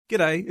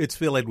G'day, it's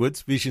Phil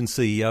Edwards, Vision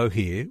CEO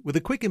here, with a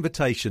quick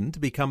invitation to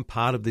become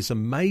part of this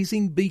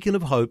amazing beacon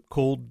of hope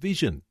called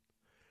Vision.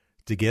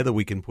 Together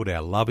we can put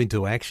our love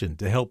into action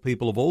to help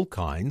people of all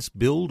kinds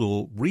build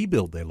or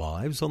rebuild their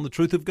lives on the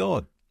truth of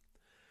God.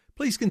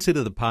 Please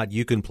consider the part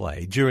you can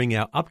play during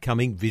our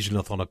upcoming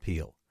Visionathon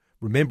appeal,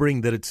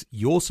 remembering that it's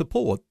your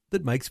support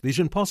that makes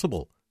Vision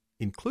possible,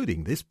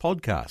 including this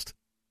podcast.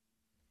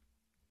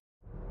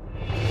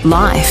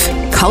 Life,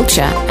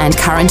 culture and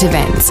current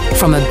events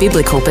from a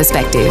biblical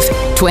perspective.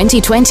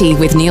 2020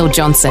 with Neil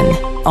Johnson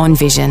on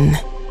Vision.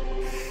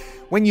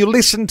 When you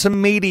listen to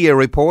media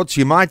reports,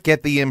 you might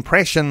get the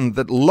impression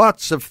that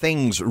lots of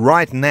things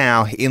right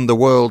now in the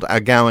world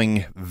are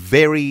going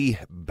very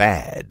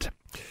bad.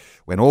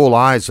 When all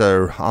eyes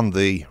are on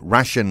the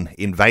Russian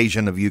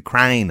invasion of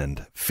Ukraine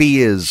and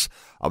fears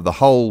of the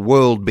whole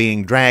world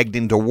being dragged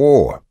into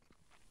war.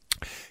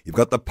 You've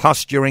got the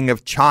posturing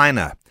of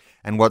China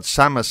and what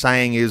some are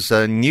saying is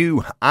a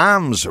new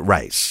arms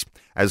race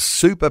as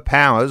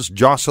superpowers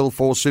jostle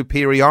for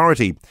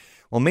superiority.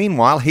 Well,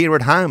 meanwhile, here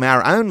at home,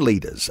 our own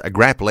leaders are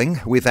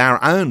grappling with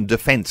our own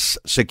defence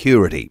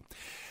security.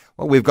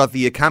 Well, we've got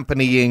the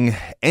accompanying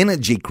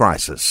energy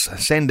crisis,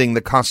 sending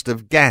the cost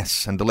of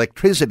gas and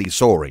electricity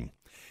soaring.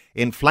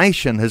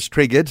 Inflation has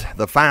triggered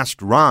the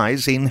fast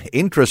rise in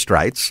interest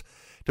rates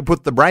to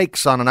put the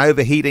brakes on an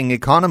overheating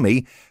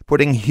economy,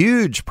 putting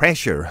huge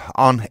pressure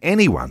on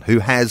anyone who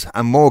has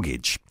a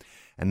mortgage.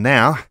 And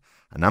now,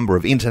 a number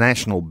of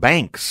international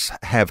banks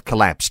have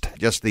collapsed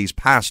just these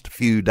past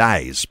few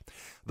days.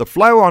 The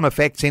flow-on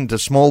effects into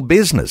small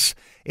business,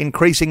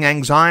 increasing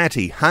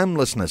anxiety,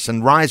 homelessness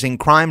and rising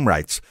crime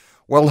rates.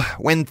 Well,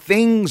 when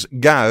things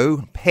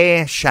go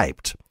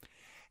pear-shaped,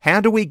 how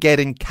do we get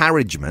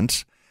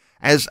encouragement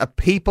as a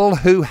people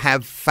who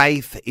have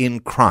faith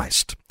in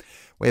Christ?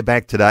 We're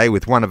back today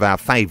with one of our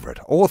favourite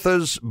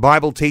authors,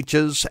 Bible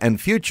teachers and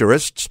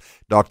futurists,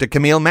 Dr.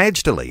 Kameel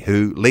Majdali,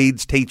 who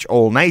leads Teach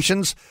All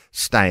Nations,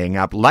 staying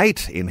up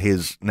late in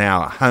his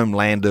now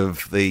homeland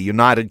of the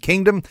United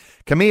Kingdom.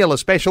 Kameel, a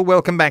special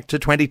welcome back to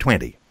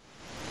 2020.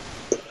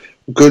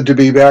 Good to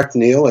be back,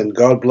 Neil, and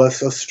God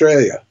bless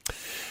Australia.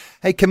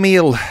 Hey,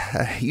 Kameel,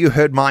 you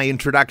heard my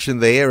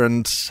introduction there,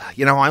 and,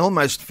 I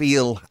almost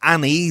feel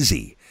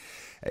uneasy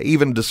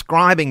even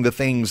describing the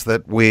things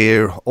that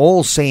we're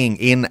all seeing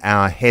in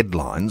our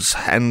headlines.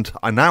 And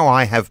I know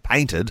I have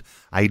painted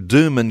a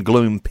doom and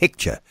gloom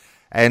picture.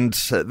 And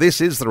this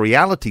is the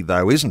reality,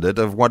 though, isn't it,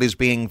 of what is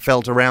being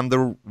felt around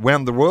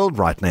the world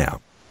right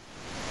now?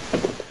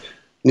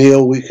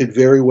 Neil, we could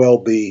very well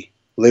be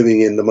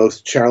living in the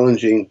most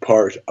challenging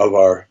part of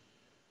our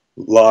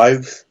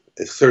lives,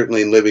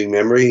 certainly in living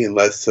memory,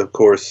 unless, of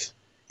course,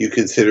 you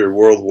consider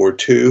World War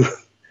II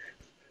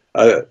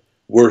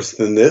worse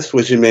than this,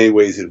 which in many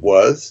ways it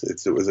was.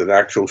 It was an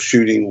actual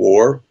shooting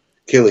war,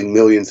 killing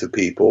millions of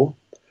people,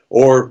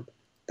 or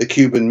the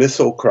Cuban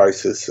Missile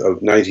Crisis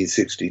of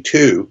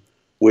 1962,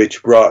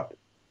 which brought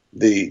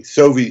the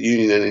Soviet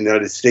Union and the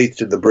United States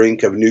to the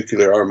brink of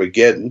nuclear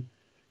Armageddon.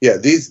 Yeah,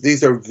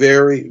 these are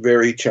very,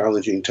 very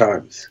challenging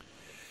times.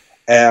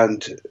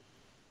 And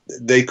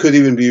they could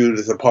even be viewed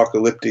as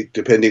apocalyptic,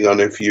 depending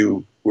on if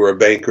you were a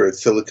banker at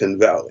Silicon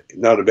Valley,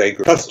 not a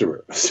banker,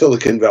 customer of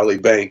Silicon Valley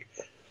Bank.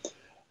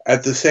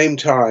 At the same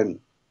time,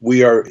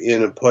 we are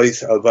in a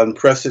place of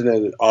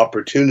unprecedented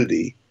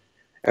opportunity,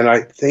 and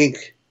I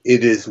think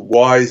it is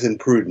wise and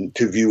prudent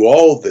to view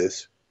all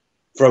this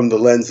from the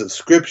lens of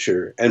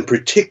Scripture, and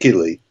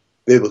particularly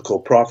biblical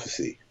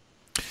prophecy.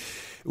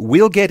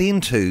 We'll get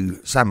into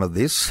some of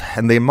this,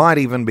 and there might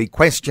even be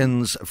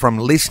questions from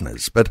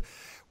listeners, but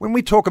when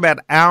we talk about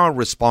our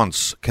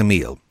response,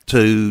 Kameel,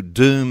 to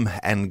doom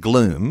and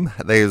gloom,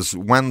 there's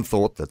one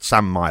thought that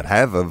some might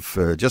have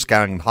of just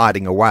going and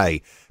hiding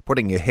away,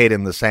 putting your head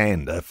in the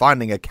sand,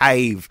 finding a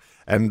cave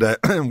and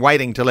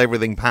waiting till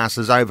everything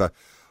passes over.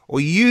 Or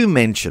you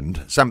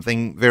mentioned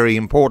something very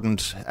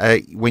important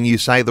when you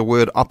say the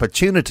word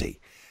opportunity.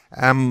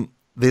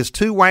 There's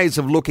two ways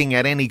of looking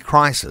at any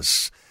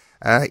crisis.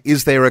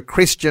 Is there a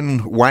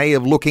Christian way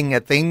of looking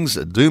at things,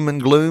 doom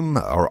and gloom,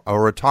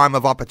 or a time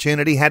of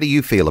opportunity? How do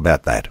you feel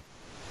about that?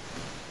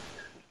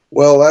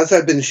 Well, as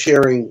I've been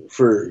sharing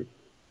for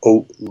a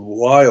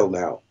while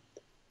now,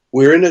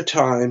 we're in a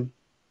time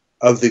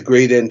of the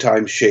great end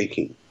time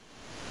shaking.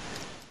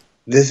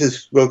 This is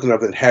spoken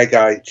of in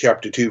Haggai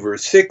chapter 2,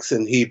 verse 6,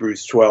 and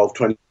Hebrews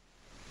 12:20.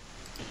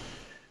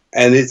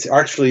 And it's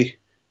actually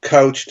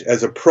couched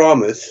as a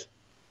promise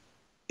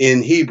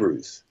in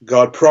Hebrews.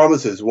 God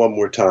promises one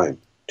more time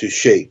to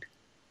shake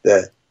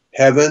the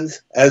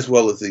heavens as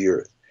well as the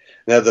earth.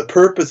 Now, the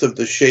purpose of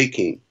the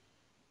shaking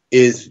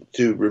is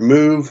to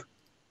remove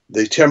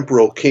the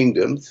temporal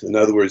kingdoms, in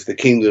other words, the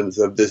kingdoms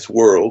of this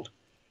world,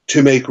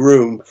 to make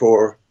room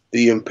for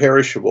the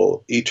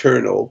imperishable,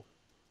 eternal,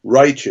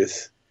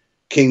 righteous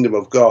kingdom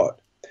of God.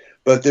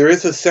 But there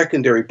is a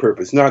secondary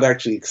purpose, not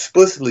actually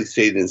explicitly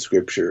stated in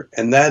Scripture,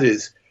 and that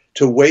is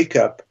to wake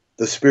up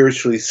the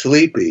spiritually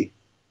sleepy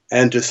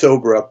and to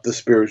sober up the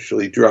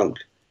spiritually drunk.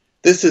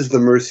 This is the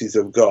mercies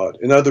of God.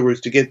 In other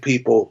words, to get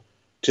people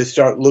to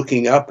start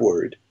looking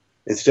upward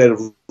instead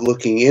of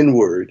looking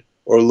inward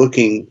or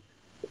looking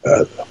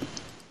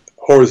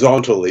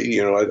horizontally,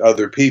 at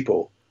other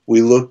people,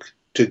 we look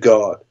to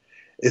God.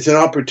 It's an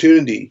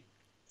opportunity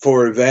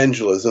for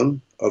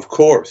evangelism, of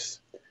course,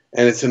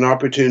 and it's an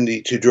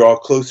opportunity to draw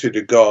closer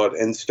to God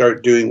and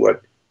start doing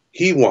what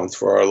He wants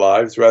for our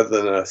lives rather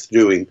than us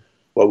doing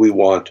what we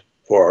want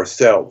for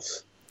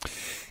ourselves.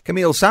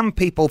 Kameel, some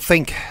people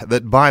think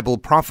that Bible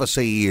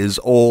prophecy is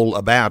all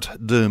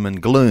about doom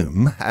and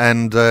gloom,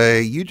 and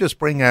you just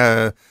bring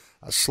a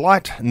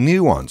slight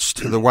nuance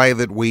to the way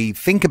that we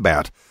think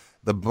about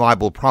the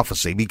Bible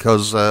prophecy,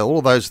 because all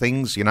of those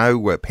things,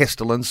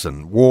 pestilence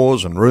and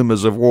wars and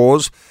rumours of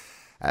wars,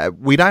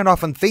 we don't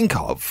often think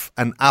of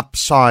an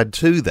upside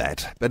to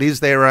that. But is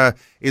there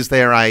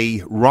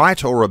a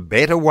right or a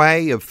better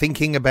way of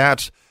thinking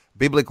about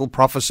biblical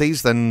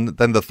prophecies than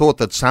the thought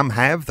that some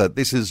have, that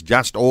this is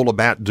just all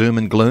about doom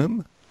and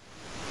gloom?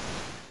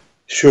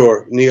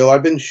 Sure, Neil.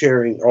 I've been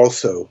sharing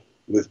also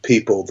with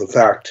people the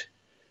fact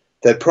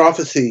that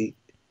prophecy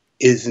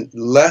is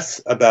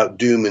less about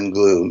doom and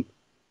gloom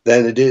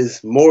than it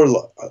is more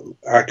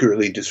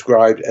accurately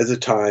described as a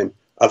time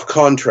of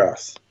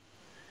contrast.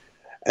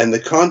 And the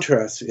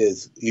contrast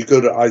is, you go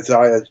to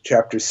Isaiah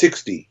chapter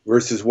 60,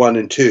 verses 1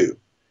 and 2.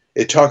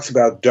 It talks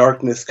about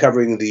darkness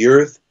covering the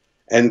earth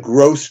and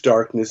gross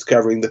darkness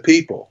covering the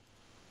people.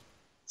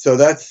 So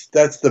that's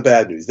the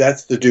bad news.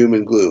 That's the doom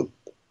and gloom.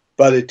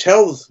 But it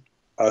tells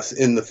us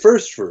in the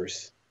first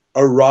verse,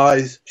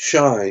 arise,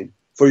 shine,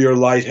 for your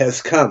light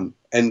has come,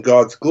 and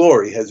God's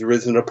glory has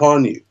risen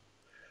upon you.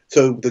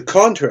 So the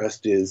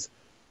contrast is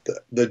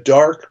the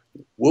dark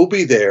will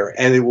be there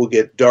and it will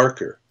get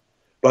darker,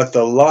 but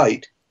the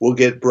light will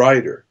get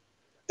brighter.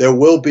 There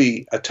will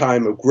be a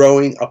time of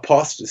growing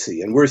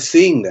apostasy, and we're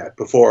seeing that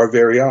before our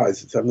very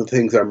eyes. Some of the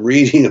things I'm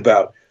reading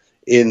about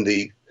in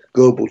the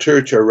global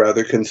church are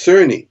rather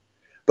concerning,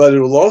 but it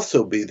will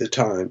also be the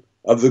time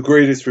of the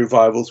greatest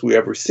revivals we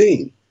ever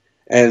seen.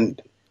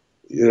 And,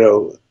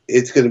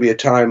 it's going to be a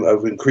time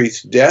of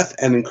increased death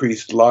and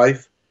increased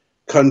life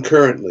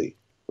concurrently,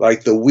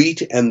 like the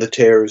wheat and the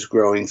tares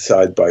growing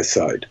side by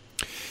side.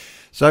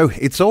 So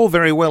it's all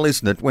very well,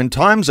 isn't it, when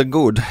times are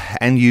good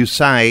and you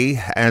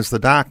say, as the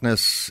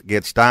darkness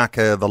gets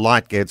darker, the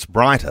light gets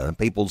brighter,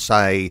 people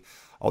say,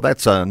 oh,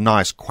 that's a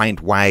nice,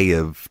 quaint way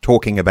of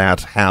talking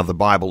about how the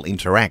Bible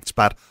interacts.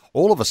 But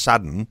all of a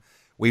sudden,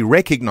 we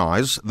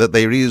recognise that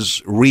there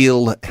is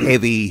real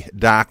heavy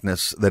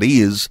darkness that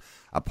is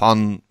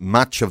upon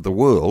much of the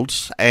world.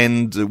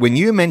 And when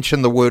you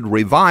mention the word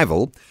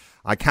revival,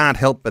 I can't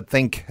help but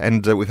think,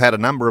 and we've had a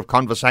number of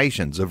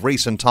conversations of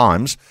recent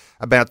times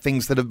about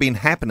things that have been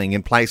happening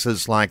in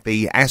places like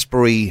the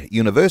Asbury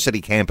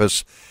University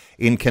campus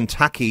in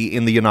Kentucky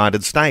in the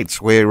United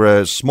States, where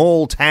a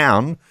small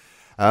town,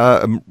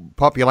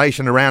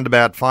 population around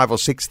about 5,000 or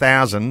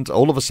 6,000,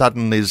 all of a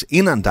sudden is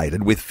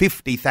inundated with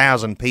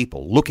 50,000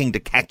 people looking to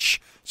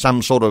catch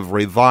some sort of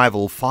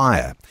revival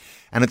fire.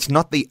 And it's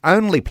not the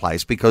only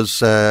place,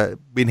 because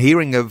been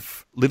hearing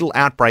of little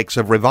outbreaks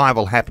of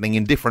revival happening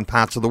in different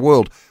parts of the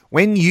world.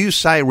 When you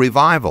say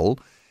revival,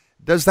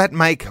 does that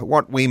make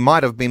what we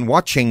might have been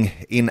watching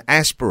in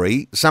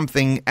Asbury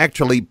something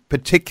actually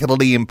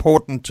particularly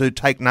important to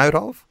take note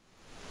of?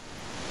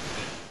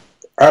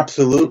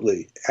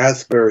 Absolutely.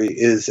 Asbury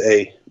is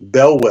a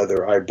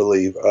bellwether, I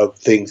believe, of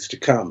things to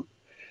come.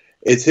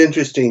 It's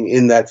interesting,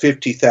 in that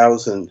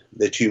 50,000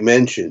 that you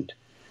mentioned,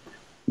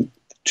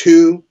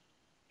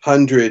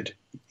 200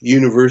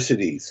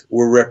 universities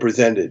were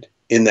represented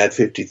in that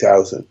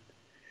 50,000.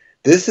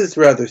 This is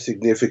rather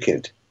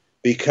significant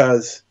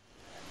because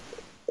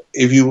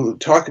if you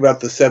talk about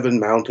the 7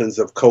 mountains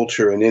of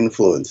culture and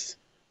influence,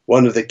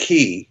 one of the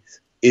keys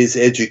is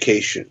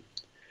education.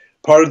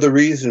 Part of the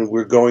reason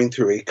we're going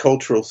through a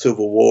cultural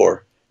civil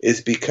war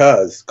is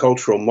because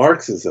cultural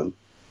Marxism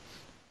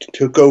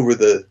took over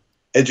the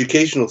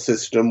educational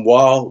system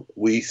while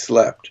we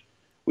slept.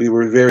 We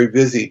were very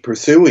busy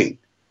pursuing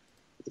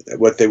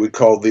what they would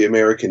call the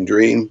American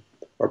dream,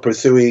 or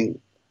pursuing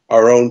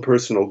our own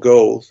personal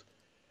goals,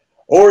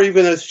 or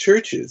even as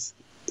churches,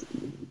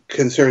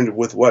 concerned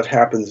with what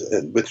happens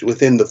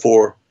within the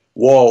 4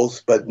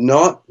 walls, but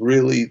not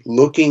really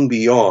looking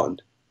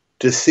beyond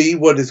to see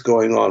what is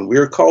going on.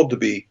 We're called to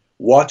be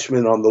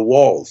watchmen on the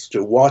walls,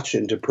 to watch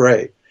and to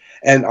pray.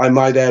 And I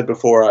might add,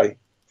 before I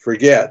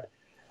forget,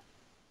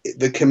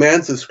 the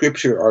commands of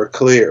Scripture are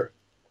clear.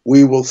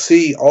 We will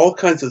see all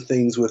kinds of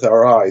things with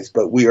our eyes,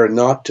 but we are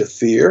not to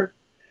fear.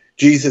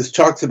 Jesus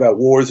talks about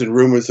wars and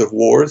rumors of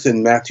wars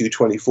in Matthew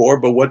 24,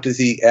 but what does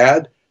he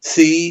add?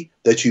 See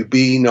that you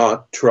be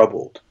not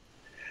troubled.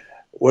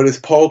 What does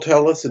Paul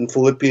tell us in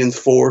Philippians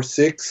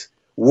 4:6?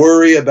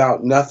 Worry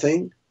about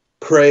nothing,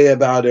 pray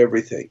about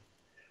everything.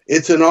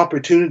 It's an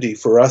opportunity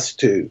for us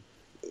to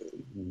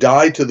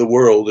die to the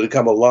world and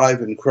come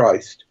alive in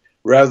Christ,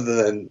 rather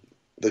than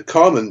the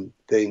common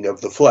thing of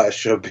the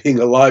flesh of being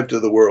alive to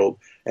the world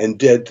and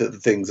dead to the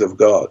things of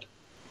God.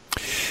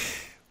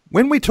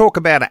 When we talk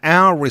about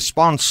our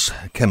response,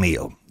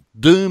 Kameel,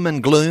 doom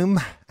and gloom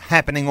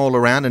happening all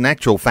around, in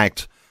actual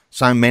fact,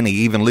 so many,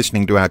 even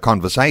listening to our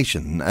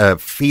conversation,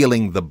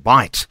 feeling the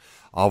bite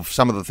of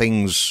some of the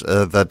things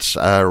that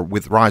are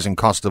with rising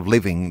cost of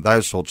living,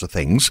 those sorts of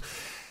things.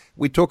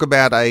 We talk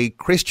about a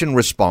Christian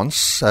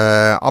response,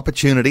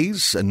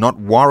 opportunities, and not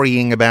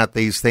worrying about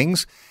these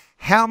things.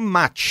 How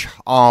much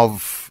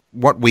of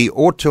what we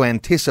ought to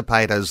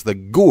anticipate as the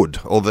good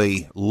or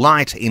the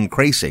light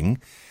increasing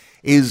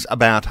is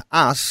about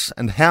us,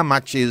 and how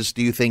much is,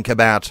 do you think,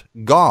 about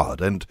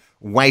God and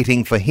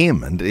waiting for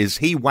him, and is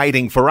he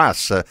waiting for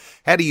us?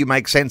 How do you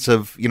make sense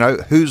of,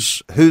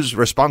 who's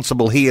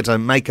responsible here to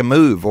make a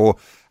move, or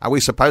are we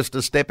supposed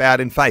to step out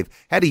in faith?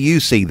 How do you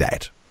see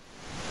that?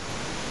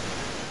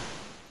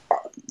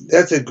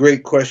 That's a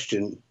great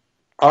question.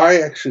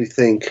 I actually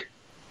think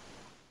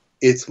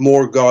it's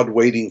more God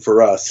waiting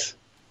for us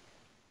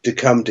to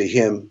come to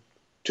him,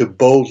 to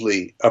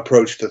boldly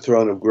approach the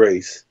throne of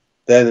grace.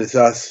 Then it's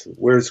us.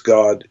 Where's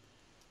God?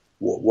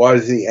 Why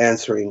is he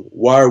answering?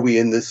 Why are we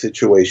in this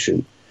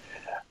situation?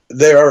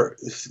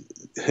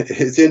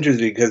 It's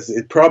interesting because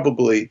it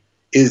probably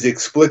is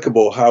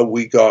explicable how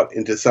we got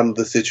into some of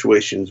the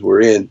situations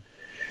we're in.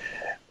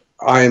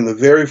 I am a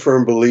very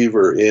firm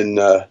believer in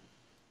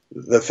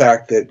the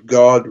fact that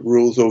God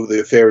rules over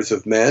the affairs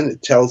of men.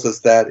 It tells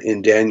us that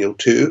in Daniel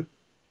 2.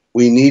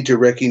 We need to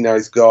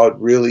recognize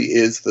God really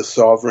is the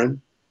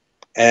sovereign,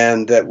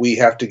 and that we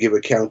have to give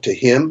account to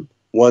him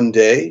one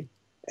day,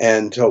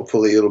 and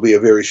hopefully it'll be a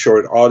very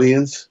short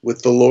audience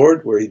with the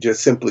Lord, where he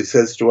just simply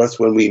says to us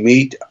when we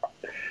meet,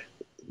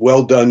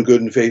 well done,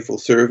 good and faithful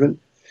servant.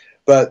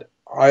 But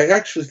I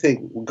actually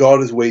think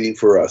God is waiting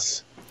for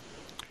us.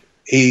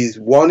 He's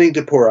wanting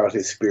to pour out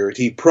his Spirit.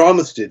 He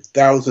promised it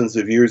thousands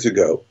of years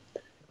ago.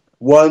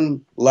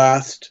 One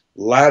last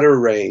latter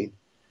rain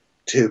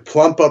to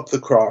plump up the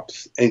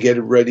crops and get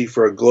it ready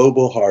for a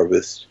global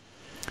harvest.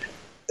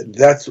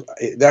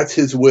 That's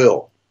his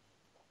will.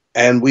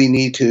 And we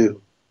need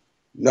to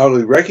not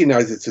only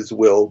recognize it's his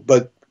will,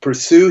 but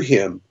pursue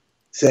him,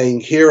 saying,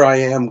 here I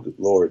am,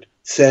 Lord,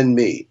 send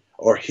me.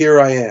 Or here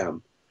I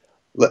am,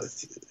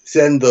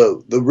 send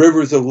the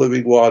rivers of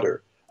living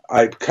water.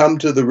 I've come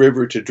to the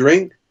river to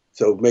drink,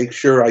 so make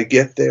sure I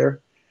get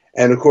there.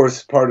 And of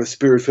course, part of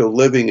Spirit-filled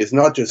living is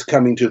not just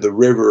coming to the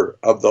river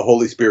of the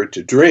Holy Spirit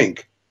to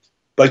drink,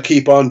 but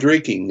keep on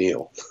drinking,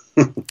 Neil.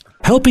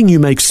 Helping you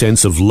make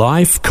sense of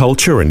life,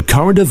 culture, and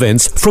current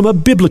events from a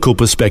biblical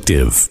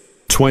perspective.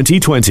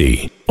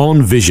 2020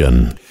 on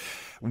Vision.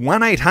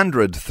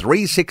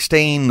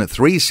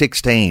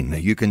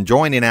 1-800-316-316. You can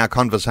join in our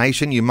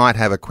conversation. You might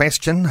have a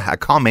question, a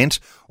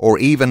comment, or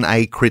even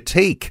a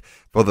critique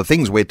for the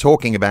things we're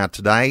talking about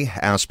today.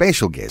 Our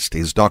special guest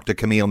is Dr.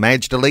 Kameel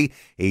Majdali.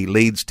 He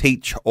leads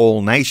Teach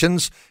All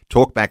Nations.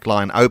 Talkback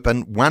line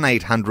open,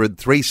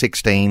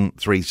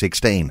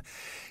 1-800-316-316.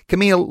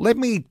 Kameel, let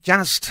me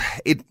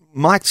it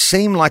might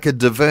seem like a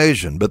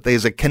diversion, but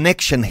there's a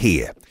connection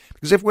here.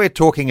 Because if we're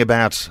talking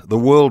about the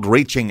world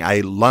reaching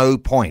a low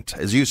point,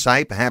 as you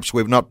say, perhaps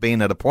we've not been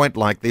at a point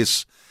like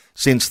this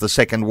since the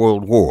Second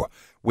World War.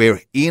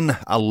 We're in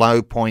a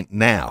low point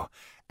now,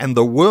 and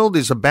the world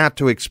is about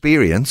to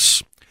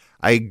experience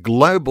a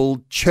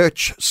global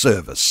church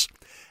service.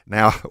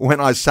 Now, when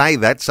I say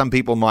that, some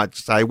people might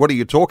say, what are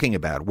you talking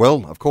about?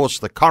 Well, of course,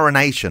 the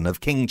coronation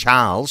of King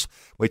Charles,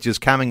 which is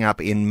coming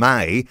up in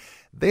May.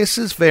 This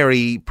is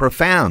very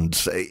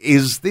profound.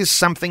 Is this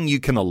something you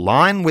can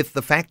align with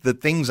the fact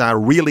that things are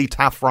really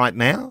tough right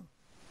now?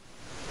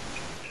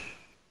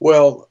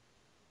 Well,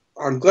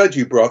 I'm glad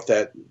you brought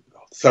that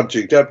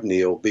subject up,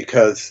 Neil,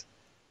 because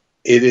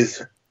it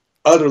is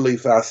utterly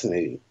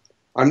fascinating.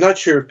 I'm not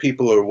sure if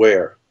people are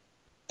aware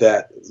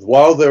that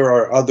while there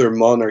are other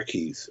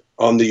monarchies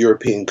on the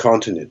European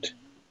continent,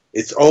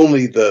 it's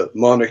only the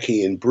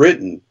monarchy in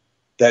Britain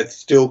that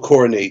still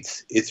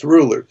coronates its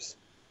rulers.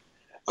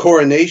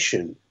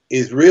 Coronation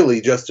is really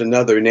just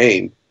another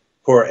name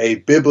for a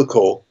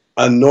biblical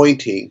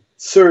anointing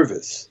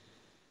service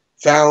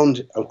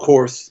found, of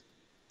course,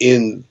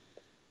 in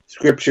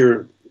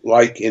Scripture,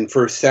 like in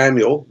 1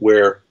 Samuel,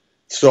 where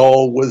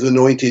Saul was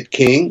anointed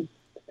king,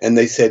 and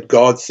they said,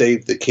 God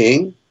save the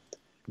king.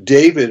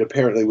 David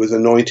apparently was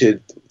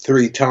anointed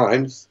 3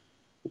 times,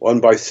 one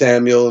by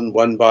Samuel and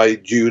one by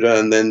Judah,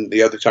 and then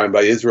the other time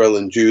by Israel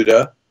and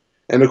Judah.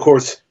 And of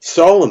course,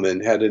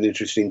 Solomon had an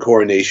interesting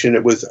coronation.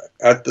 It was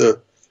at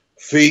the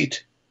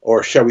feet,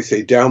 or shall we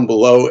say down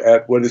below,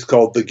 at what is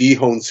called the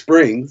Gihon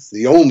Springs,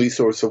 the only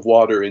source of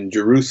water in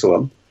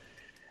Jerusalem.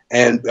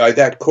 And by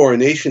that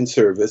coronation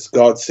service,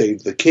 God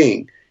save the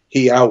king,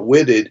 he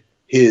outwitted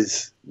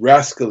his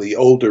rascally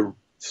older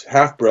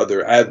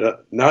half-brother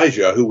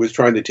Adonijah, who was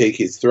trying to take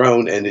his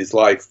throne and his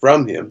life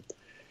from him.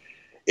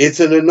 It's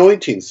an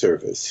anointing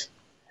service.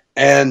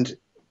 And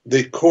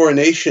the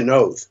coronation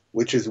oath,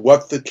 which is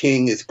what the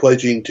king is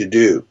pledging to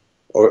do,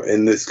 or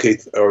in this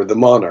case, or the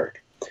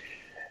monarch,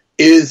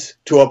 is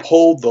to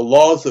uphold the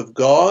laws of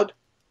God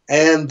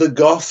and the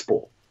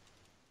gospel.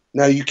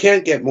 Now, you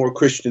can't get more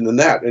Christian than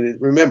that. And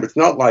remember, it's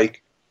not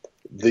like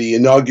the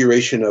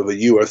inauguration of a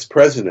U.S.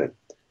 president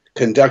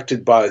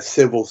conducted by a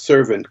civil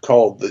servant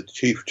called the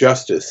Chief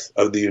Justice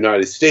of the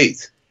United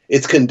States.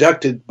 It's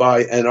conducted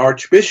by an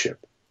archbishop,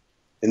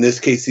 in this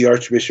case, the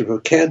Archbishop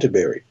of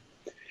Canterbury.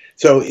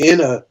 So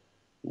in a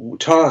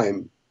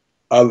time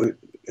of,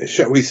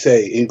 shall we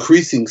say,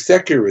 increasing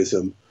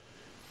secularism,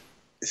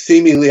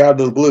 seemingly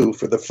out of the blue,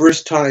 for the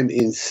first time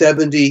in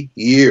 70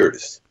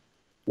 years,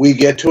 we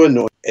get to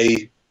anoint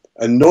a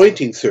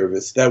anointing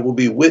service that will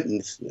be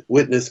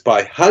witnessed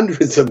by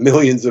hundreds of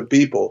millions of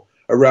people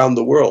around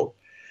the world.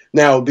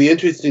 Now, it'll be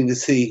interesting to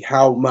see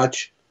how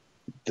much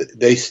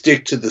they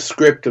stick to the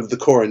script of the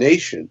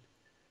coronation,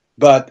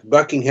 but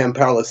Buckingham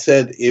Palace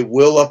said it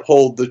will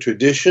uphold the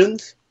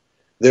traditions.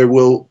 There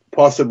will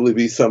possibly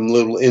be some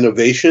little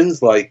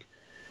innovations, like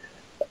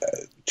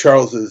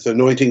Charles's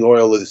anointing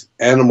oil is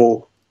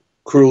animal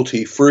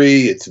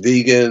cruelty-free, it's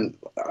vegan.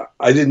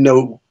 I didn't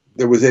know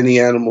there was any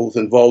animals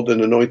involved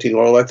in anointing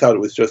oil. I thought it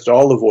was just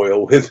olive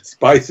oil with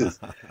spices.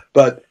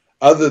 But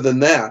other than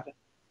that,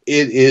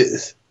 it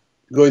is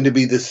going to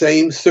be the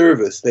same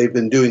service they've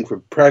been doing for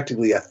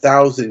practically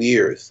 1,000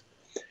 years.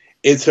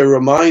 It's a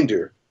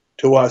reminder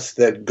to us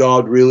that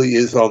God really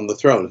is on the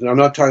throne. And I'm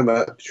not talking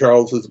about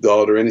Charles as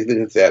God or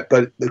anything like that,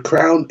 but the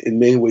crown in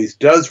many ways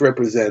does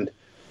represent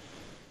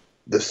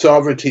the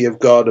sovereignty of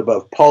God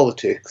above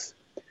politics.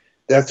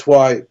 That's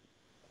why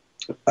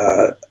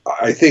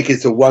I think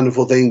it's a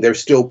wonderful thing they're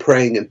still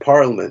praying in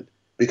Parliament,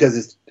 because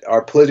it's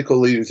our political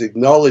leaders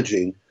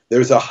acknowledging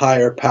there's a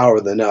higher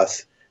power than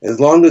us. As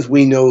long as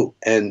we know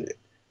and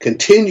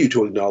continue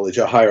to acknowledge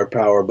a higher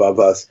power above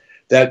us,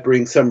 that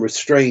brings some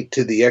restraint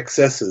to the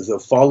excesses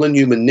of fallen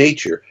human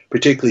nature,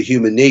 particularly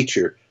human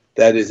nature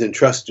that is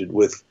entrusted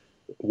with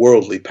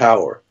worldly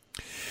power.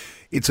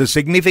 It's a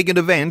significant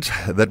event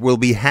that will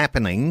be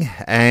happening,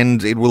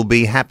 and it will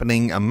be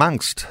happening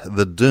amongst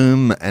the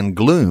doom and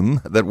gloom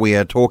that we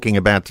are talking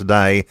about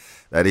today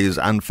that is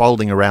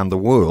unfolding around the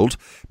world.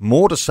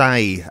 More to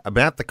say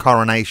about the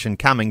coronation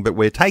coming, but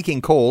we're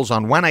taking calls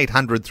on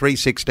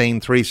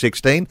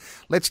 1-800-316-316.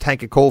 Let's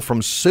take a call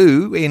from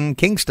Sue in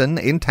Kingston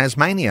in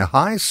Tasmania.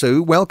 Hi,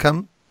 Sue.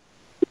 Welcome.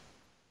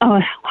 Oh,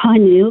 hi,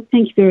 Neil.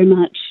 Thank you very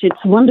much. It's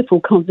a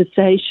wonderful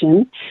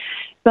conversation.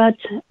 But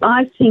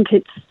I think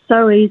it's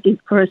so easy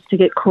for us to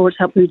get caught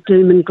up with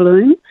doom and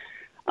gloom.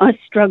 I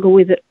struggle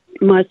with it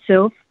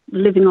myself,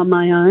 living on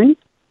my own.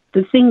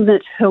 The thing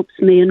that helps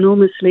me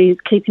enormously is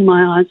keeping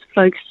my eyes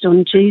focused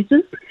on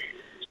Jesus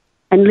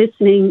and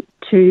listening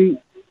to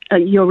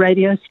your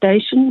radio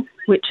station,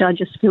 which I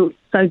just feel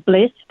so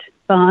blessed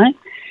by.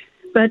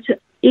 But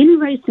in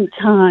recent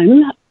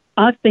time,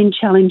 I've been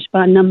challenged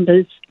by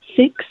Numbers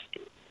 6,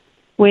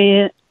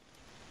 where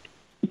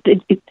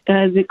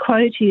the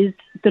quote is,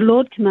 "The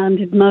Lord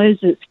commanded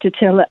Moses to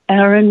tell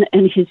Aaron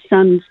and his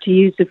sons to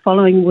use the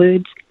following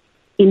words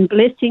in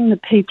blessing the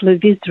people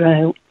of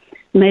Israel.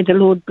 May the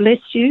Lord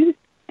bless you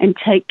and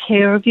take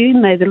care of you.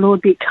 May the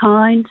Lord be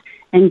kind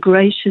and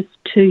gracious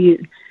to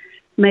you.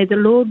 May the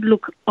Lord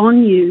look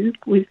on you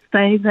with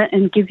favour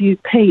and give you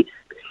peace."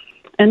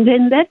 And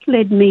then that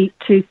led me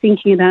to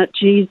thinking about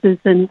Jesus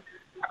and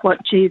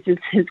what Jesus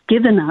has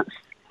given us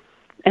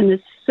and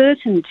the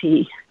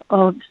certainty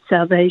of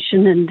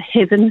salvation and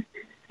heaven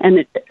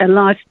and a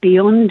life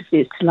beyond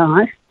this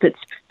life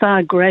that's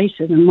far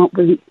greater than what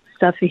we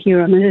suffer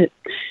here on earth.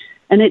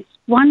 And it's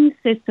 1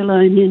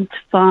 Thessalonians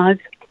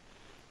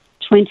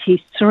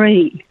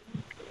 5:23.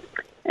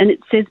 And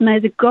it says, "May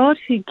the God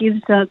who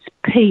gives us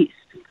peace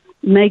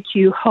make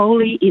you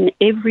holy in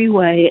every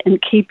way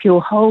and keep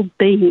your whole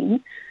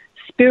being,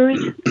 spirit,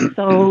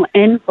 soul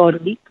and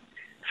body,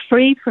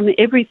 free from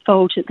every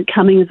fault at the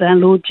coming of our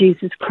Lord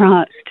Jesus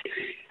Christ."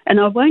 And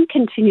I won't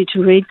continue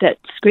to read that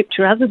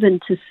scripture other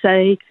than to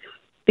say,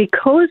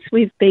 because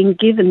we've been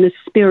given the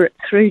Spirit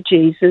through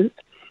Jesus,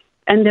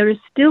 and there are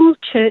still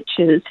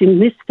churches in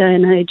this day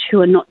and age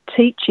who are not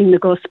teaching the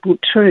gospel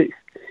truth,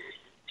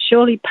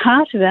 surely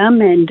part of our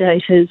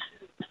mandate as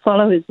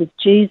followers of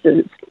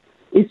Jesus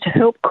is to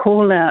help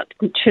call out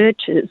the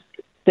churches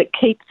that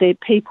keep their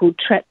people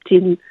trapped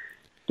in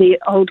the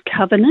old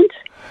covenant.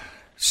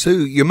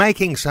 Sue, you're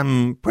making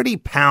some pretty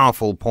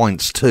powerful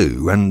points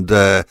too, and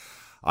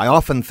I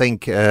often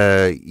think,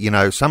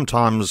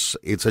 sometimes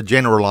it's a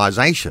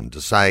generalisation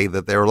to say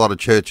that there are a lot of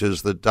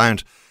churches that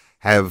don't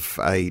have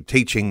a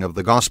teaching of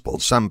the gospel.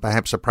 Some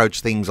perhaps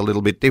approach things a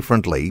little bit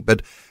differently,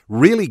 but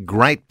really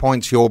great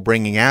points you're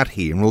bringing out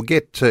here. And we'll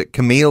get to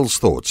Kameel's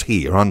thoughts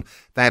here on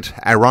that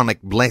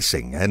Aaronic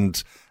blessing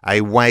and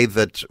a way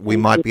that we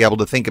might be able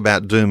to think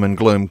about doom and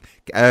gloom.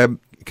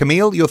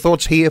 Kameel, your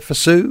thoughts here for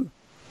Sue?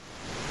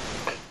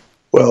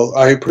 Well,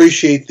 I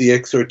appreciate the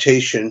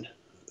exhortation,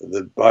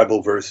 the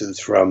Bible verses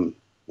from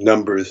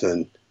Numbers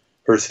and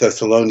 1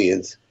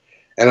 Thessalonians.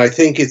 And I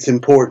think it's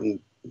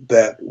important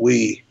that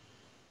we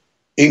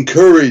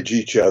encourage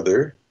each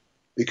other,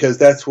 because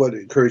that's what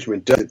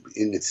encouragement does. It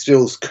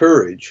instills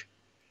courage.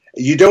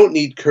 You don't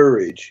need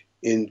courage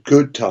in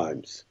good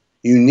times.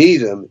 You need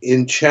them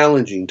in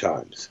challenging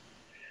times.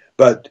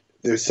 But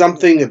there's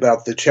something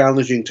about the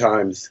challenging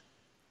times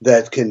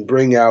that can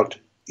bring out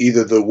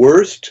either the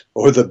worst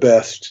or the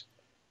best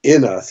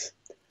in us.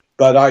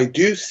 But I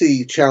do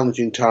see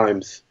challenging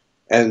times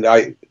and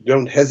I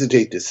don't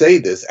hesitate to say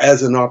this,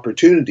 as an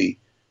opportunity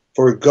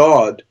for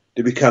God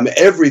to become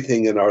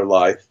everything in our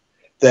life,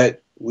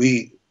 that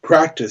we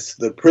practice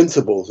the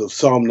principles of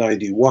Psalm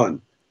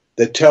 91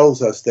 that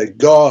tells us that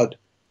God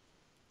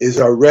is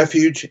our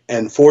refuge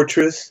and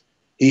fortress.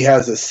 He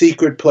has a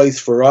secret place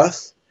for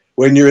us.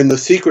 When you're in the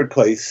secret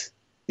place,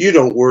 you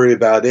don't worry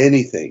about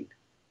anything.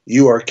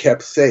 You are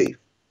kept safe.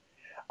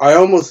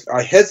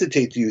 I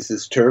hesitate to use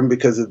this term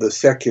because of the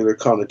secular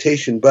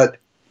connotation, but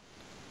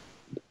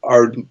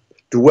our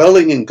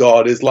dwelling in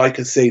God is like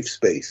a safe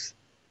space.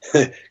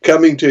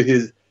 Coming to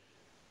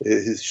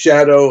his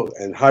shadow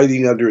and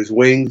hiding under his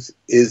wings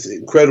is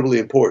incredibly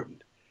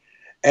important.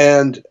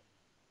 And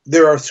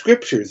there are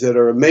scriptures that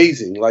are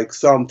amazing, like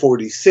Psalm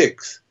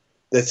 46,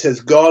 that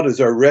says, God is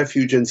our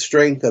refuge and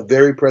strength, a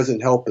very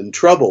present help in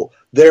trouble.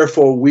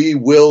 Therefore we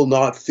will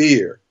not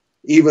fear,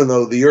 even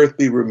though the earth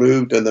be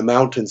removed and the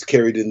mountains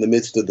carried in the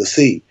midst of the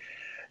sea.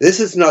 This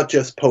is not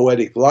just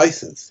poetic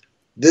license.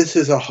 This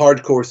is a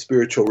hardcore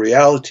spiritual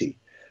reality.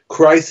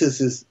 Crisis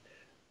is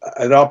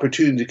an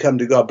opportunity to come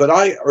to God. But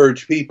I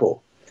urge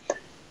people,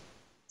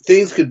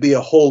 things could be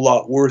a whole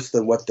lot worse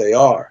than what they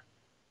are.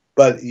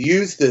 But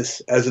use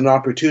this as an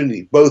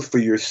opportunity, both for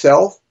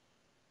yourself,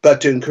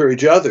 but to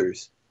encourage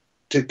others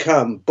to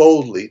come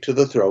boldly to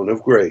the throne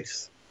of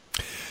grace.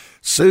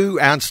 Sue,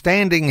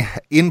 outstanding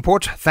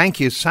input. Thank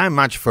you so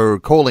much for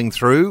calling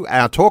through.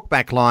 Our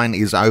talkback line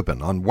is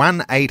open on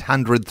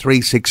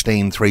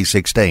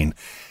 1-800-316-316.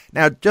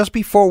 Now, just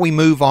before we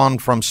move on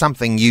from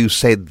something you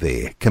said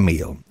there,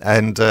 Kameel,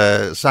 and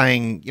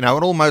saying, and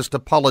almost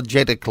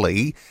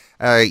apologetically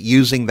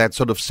using that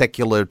sort of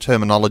secular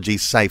terminology,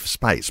 safe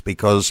space,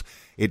 because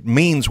it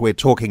means we're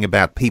talking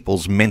about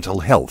people's mental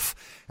health.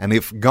 And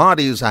if God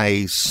is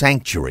a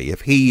sanctuary,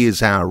 if he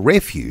is our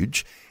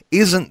refuge,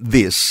 isn't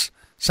this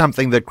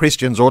something that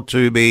Christians ought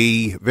to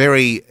be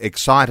very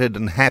excited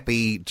and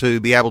happy to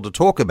be able to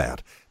talk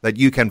about? That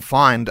you can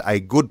find a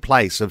good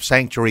place of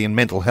sanctuary and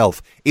mental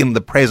health in the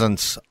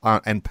presence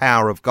and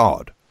power of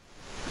God.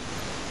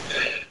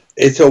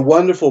 It's a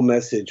wonderful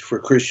message for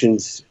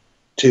Christians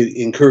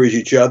to encourage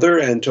each other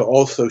and to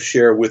also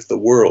share with the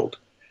world.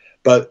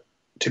 But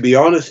to be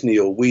honest,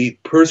 Neil, we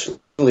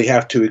personally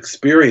have to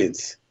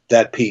experience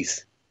that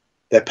peace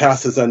that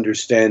passes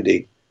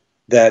understanding,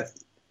 that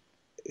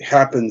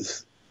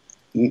happens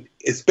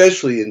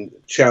especially in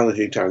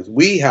challenging times.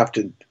 We have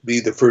to be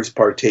the first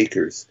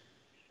partakers.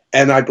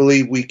 And I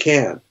believe we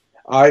can.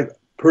 I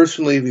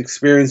personally have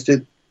experienced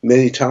it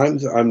many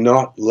times. I'm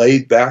not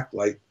laid back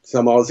like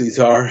some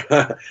Aussies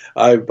are.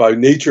 I'm by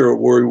nature a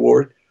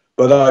worrywart.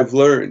 But I've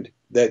learned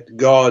that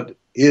God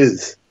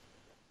is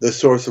the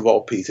source of all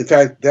peace. In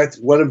fact, that's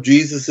one of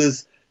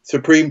Jesus's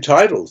supreme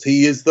titles.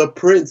 He is the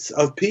Prince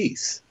of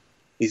Peace.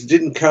 He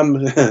didn't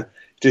come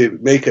to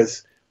make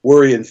us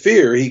worry and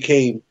fear. He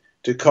came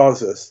to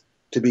cause us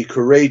to be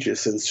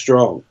courageous and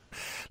strong.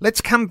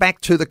 Let's come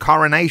back to the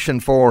coronation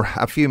for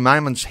a few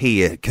moments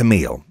here,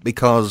 Kameel,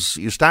 because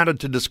you started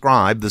to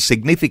describe the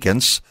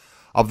significance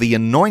of the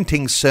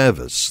anointing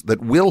service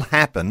that will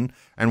happen,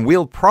 and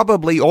we'll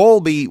probably all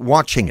be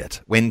watching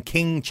it when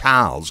King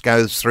Charles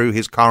goes through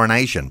his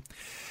coronation.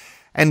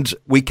 And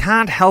we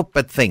can't help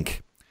but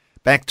think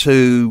back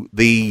to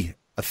the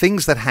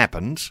things that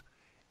happened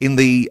in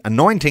the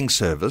anointing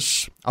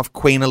service of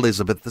Queen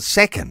Elizabeth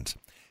II.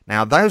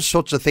 Now, those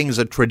sorts of things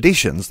are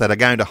traditions that are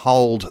going to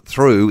hold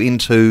through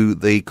into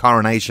the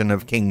coronation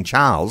of King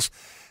Charles.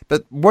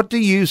 But what do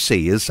you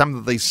see as some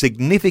of the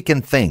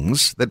significant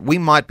things that we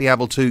might be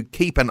able to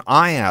keep an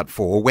eye out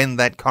for when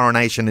that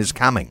coronation is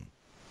coming?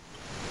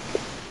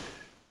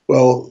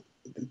 Well,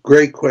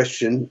 great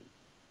question.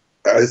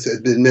 As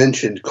has been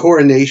mentioned,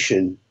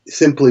 coronation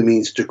simply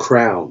means to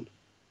crown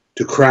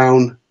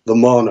the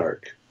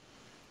monarch.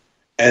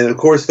 And of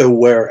course, they'll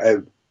wear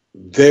a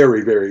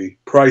very, very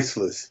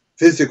priceless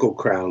physical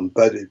crown,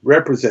 but it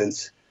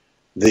represents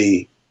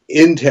the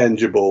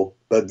intangible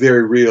but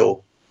very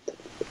real,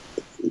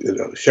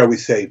 shall we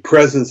say,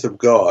 presence of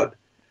God.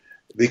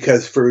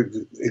 Because, for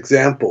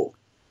example,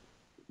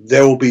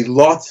 there will be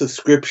lots of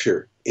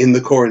scripture in the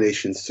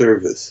coronation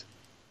service.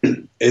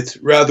 It's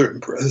rather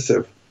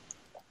impressive.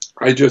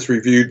 I just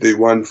reviewed the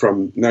one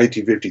from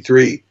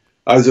 1953.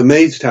 I was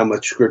amazed how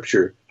much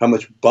scripture, how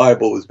much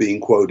Bible was being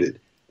quoted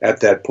at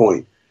that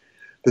point.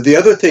 But the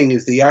other thing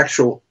is the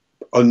actual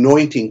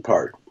anointing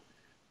part,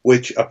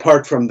 which,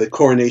 apart from the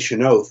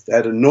coronation oath,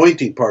 that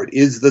anointing part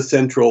is the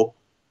central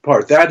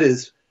part. That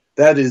is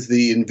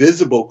the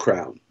invisible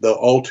crown, the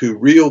all too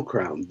real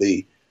crown,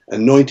 the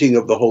anointing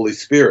of the Holy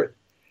Spirit.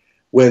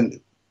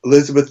 When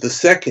Elizabeth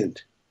II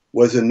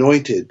was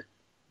anointed,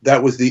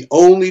 that was the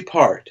only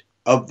part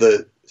of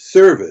the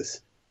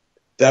service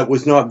that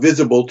was not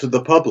visible to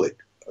the public,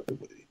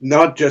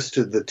 not just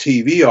to the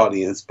TV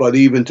audience, but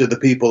even to the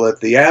people at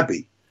the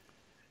Abbey.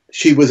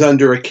 She was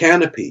under a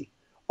canopy.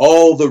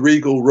 All the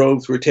regal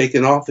robes were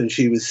taken off, and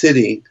she was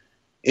sitting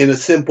in a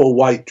simple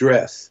white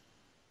dress.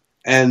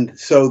 And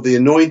so the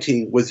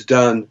anointing was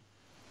done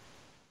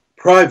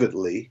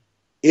privately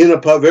in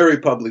a very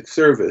public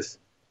service,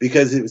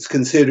 because it was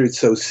considered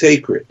so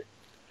sacred.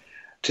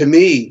 To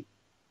me,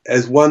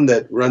 as one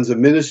that runs a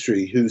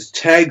ministry whose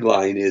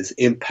tagline is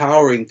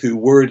empowering through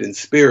word and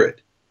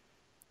spirit,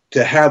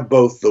 to have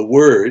both the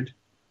word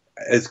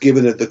as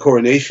given at the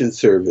coronation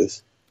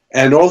service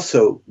and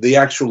also the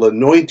actual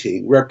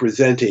anointing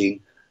representing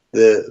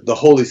the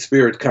Holy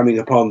Spirit coming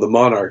upon the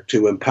monarch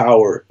to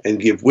empower and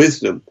give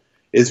wisdom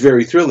is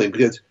very thrilling,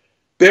 because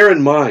bear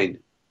in mind,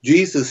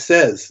 Jesus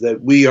says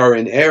that we are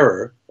in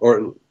error,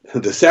 or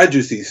the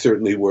Sadducees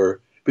certainly were,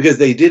 because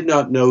they did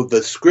not know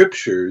the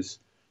scriptures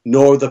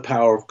nor the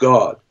power of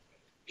God.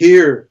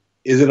 Here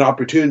is an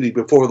opportunity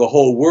before the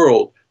whole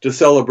world to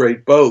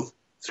celebrate both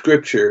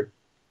scripture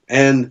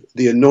and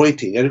the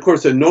anointing. And of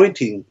course,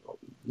 anointing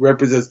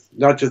represents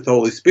not just the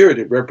Holy Spirit,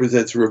 it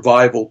represents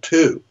revival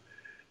too.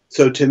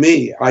 So to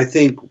me, I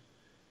think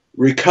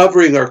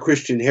recovering our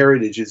Christian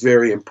heritage is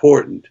very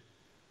important.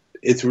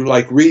 It's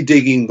like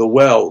redigging the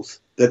wells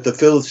that the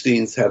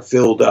Philistines have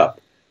filled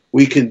up.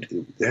 We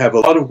can have a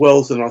lot of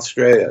wells in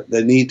Australia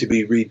that need to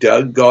be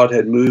redug. God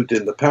had moved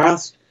in the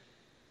past,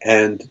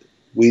 and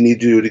we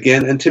need to do it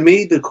again. And to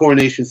me, the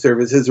coronation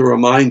service is a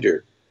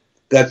reminder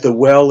that the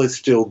well is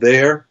still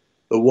there,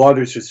 the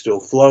waters are still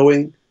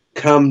flowing.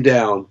 Come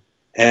down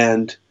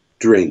and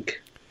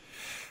drink.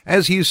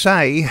 As you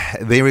say,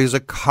 there is a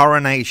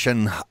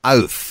coronation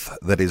oath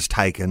that is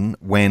taken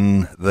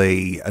when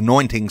the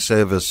anointing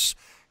service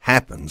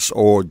happens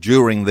or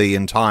during the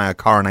entire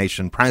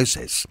coronation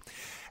process.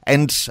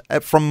 And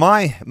from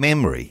my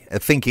memory,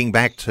 thinking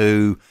back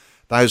to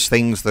those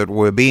things that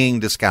were being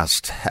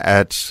discussed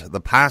at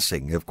the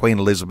passing of Queen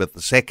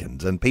Elizabeth II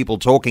and people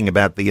talking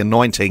about the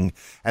anointing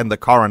and the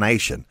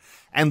coronation,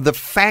 and the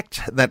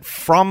fact that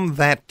from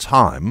that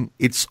time,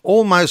 it's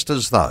almost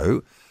as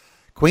though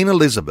Queen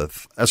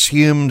Elizabeth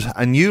assumed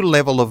a new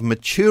level of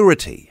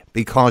maturity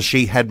because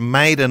she had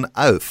made an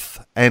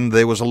oath, and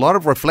there was a lot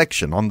of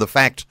reflection on the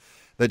fact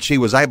that she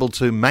was able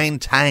to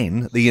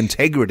maintain the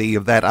integrity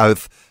of that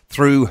oath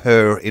through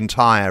her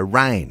entire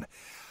reign.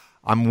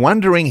 I'm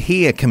wondering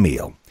here,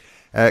 Kameel,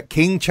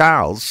 King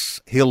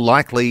Charles, he'll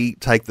likely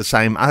take the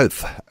same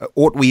oath.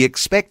 Ought we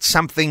expect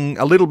something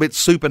a little bit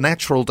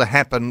supernatural to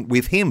happen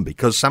with him?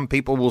 Because some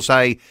people will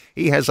say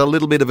he has a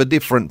little bit of a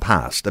different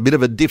past, a bit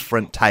of a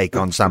different take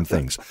on some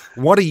things.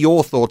 What are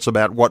your thoughts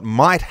about what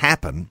might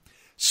happen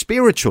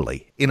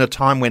spiritually in a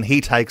time when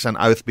he takes an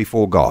oath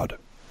before God?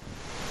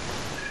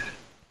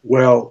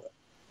 Well,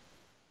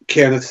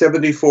 can a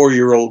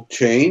 74-year-old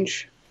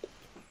change?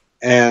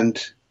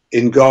 And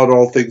in God,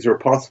 all things are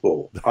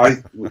possible. I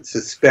would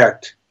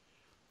suspect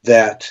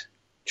that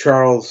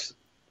Charles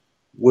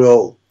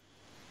will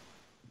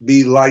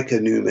be like a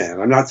new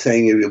man. I'm not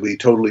saying it will be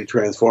totally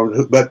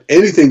transformed, but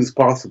anything's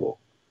possible.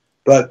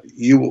 But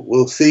you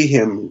will see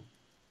him,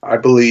 I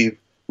believe,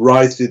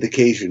 rise to the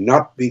occasion,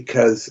 not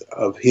because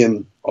of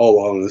him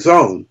all on his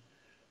own,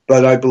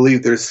 but I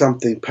believe there's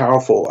something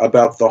powerful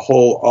about the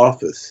whole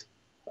office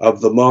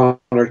of the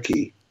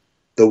monarchy,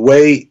 the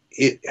way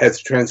it has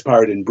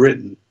transpired in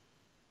Britain.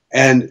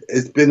 And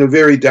it's been a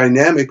very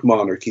dynamic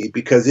monarchy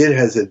because it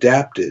has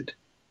adapted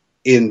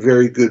in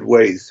very good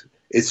ways.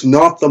 It's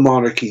not the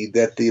monarchy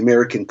that the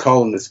American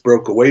colonists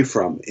broke away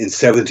from in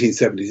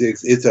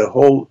 1776. It's a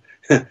whole,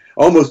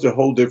 almost a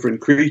whole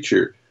different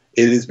creature.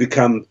 It has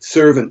become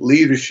servant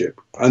leadership.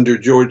 Under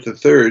George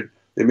III,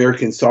 the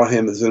Americans saw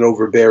him as an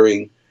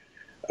overbearing,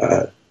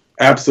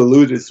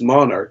 absolutist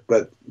monarch,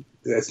 but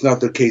that's not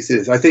the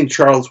case. I think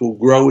Charles will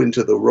grow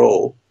into the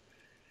role.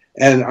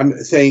 And I'm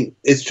saying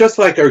it's just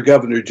like our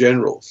governor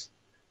generals.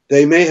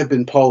 They may have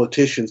been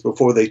politicians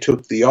before they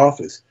took the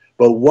office,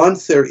 but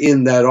once they're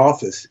in that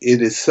office,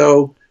 it is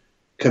so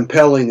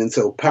compelling and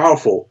so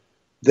powerful,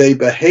 they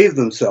behave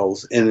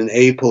themselves in an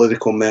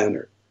apolitical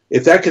manner.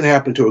 If that can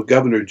happen to a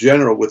governor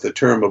general with a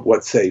term of,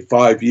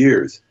 5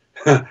 years,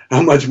 how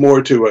much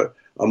more to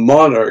a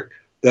monarch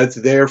that's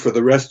there for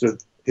the rest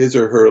of his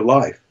or her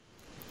life?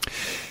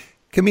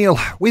 Kameel,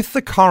 with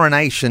the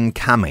coronation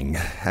coming,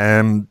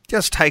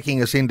 just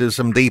taking us into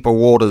some deeper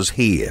waters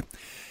here,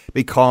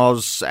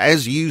 because,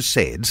 as you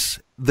said,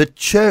 the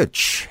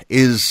church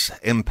is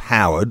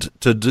empowered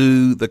to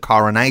do the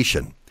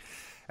coronation.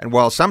 And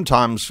while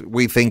sometimes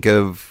we think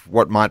of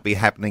what might be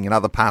happening in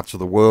other parts of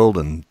the world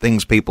and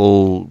things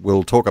people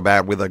will talk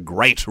about with a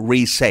great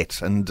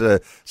reset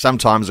and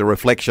sometimes a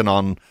reflection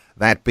on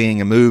that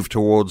being a move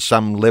towards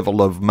some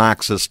level of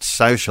Marxist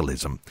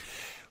socialism,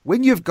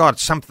 when you've got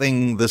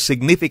something, the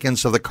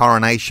significance of the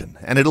coronation,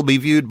 and it'll be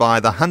viewed by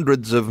the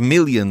hundreds of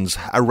millions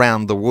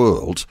around the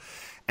world,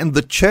 and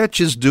the church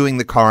is doing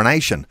the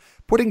coronation,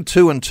 putting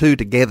two and two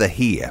together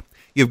here,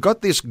 you've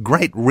got this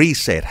great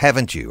reset,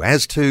 haven't you,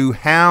 as to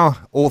how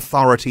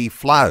authority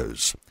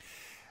flows.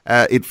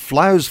 It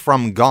flows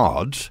from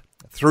God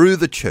through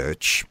the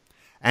church,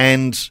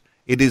 and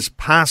it is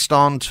passed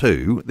on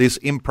to this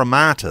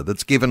imprimatur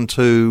that's given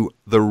to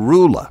the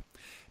ruler.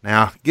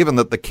 Now, given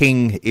that the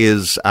king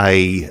is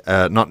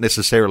not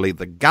necessarily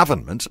the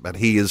government, but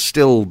he is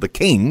still the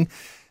king,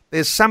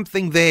 there's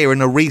something there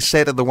in a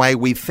reset of the way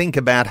we think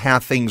about how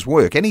things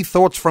work. Any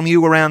thoughts from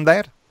you around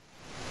that?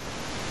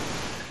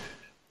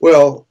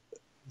 Well,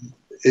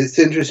 it's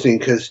interesting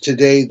because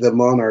today the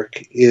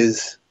monarch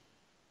is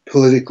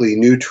politically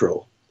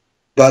neutral,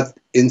 but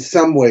in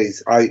some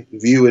ways I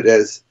view it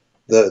as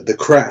the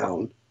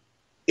crown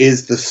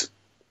is the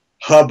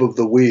hub of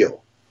the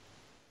wheel.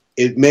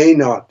 It may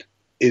not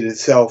in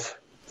itself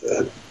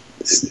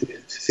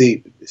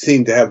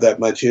seem to have that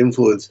much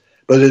influence,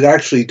 but it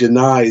actually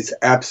denies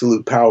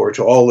absolute power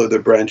to all other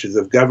branches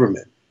of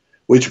government,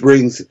 which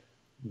brings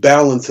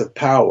balance of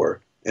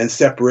power and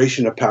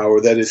separation of power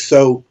that is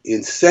so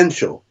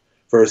essential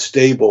for a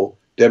stable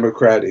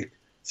democratic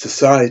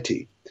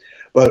society.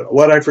 But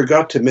what I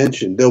forgot to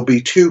mention, there'll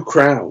be two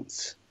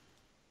crowns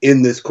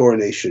in this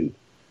coronation.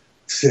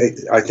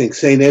 I think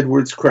St.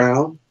 Edward's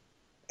crown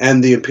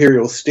and the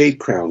imperial state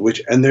crown,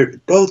 and they're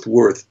both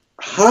worth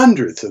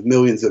hundreds of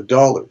millions of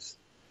dollars,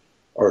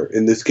 or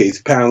in this case,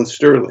 pounds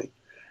sterling.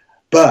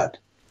 But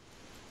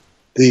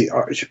the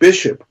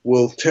archbishop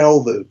will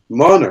tell the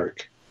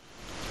monarch,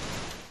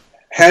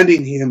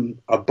 handing him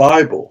a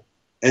Bible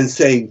and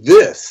saying,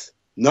 this,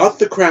 not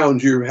the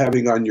crowns you're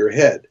having on your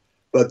head,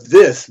 but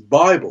this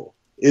Bible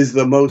is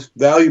the most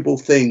valuable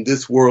thing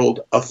this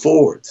world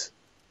affords.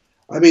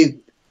 I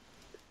mean,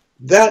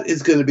 that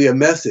is going to be a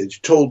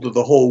message told to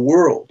the whole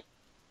world.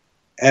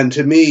 And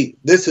to me,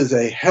 this is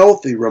a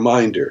healthy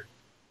reminder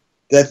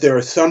that there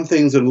are some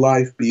things in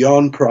life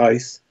beyond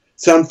price,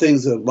 some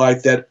things in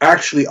life that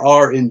actually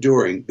are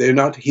enduring. They're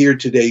not here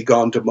today,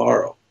 gone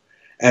tomorrow.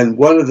 And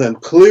one of them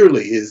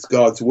clearly is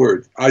God's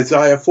word.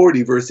 Isaiah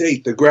 40, verse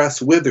 8, the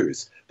grass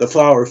withers, the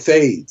flower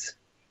fades,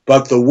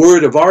 but the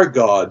word of our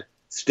God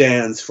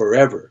stands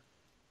forever.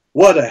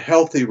 What a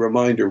healthy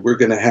reminder we're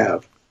going to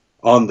have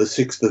on the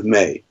 6th of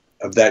May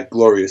of that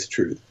glorious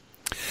truth.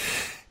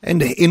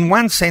 And in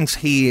one sense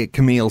here,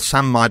 Kameel,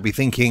 some might be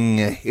thinking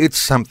it's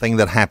something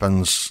that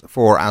happens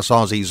for us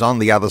Aussies on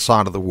the other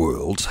side of the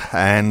world,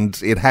 and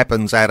it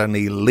happens at an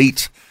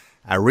elite,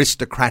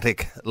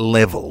 aristocratic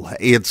level.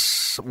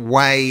 It's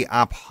way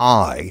up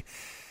high.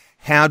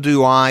 How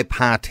do I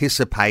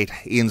participate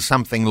in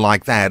something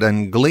like that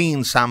and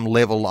glean some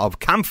level of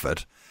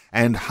comfort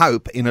and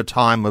hope in a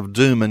time of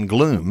doom and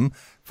gloom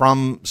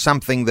from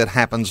something that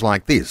happens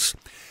like this?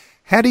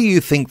 How do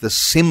you think the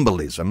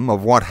symbolism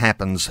of what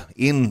happens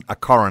in a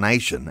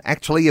coronation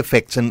actually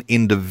affects an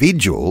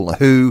individual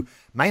who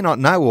may not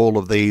know all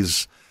of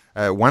these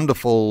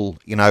wonderful,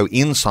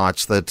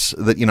 insights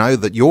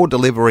that you're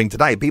delivering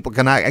today? People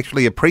can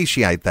actually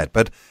appreciate that.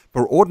 But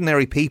for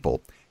ordinary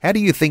people, how do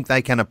you think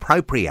they can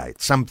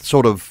appropriate some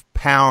sort of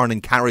power and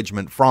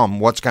encouragement from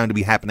what's going to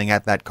be happening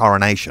at that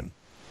coronation?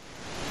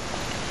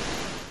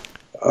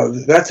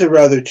 That's a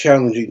rather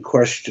challenging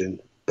question,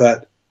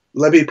 but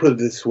let me put it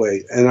this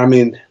way, and I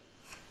mean,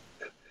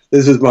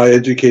 this is my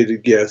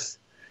educated guess,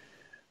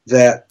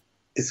 that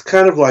it's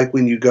kind of like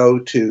when you go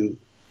to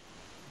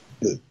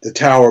the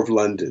Tower of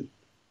London,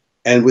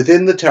 and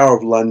within the Tower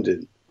of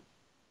London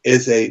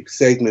is a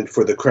segment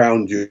for the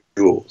crown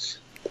jewels.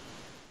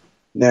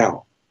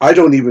 Now, I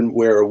don't even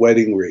wear a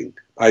wedding ring.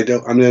 I'm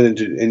not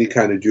into any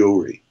kind of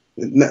jewelry.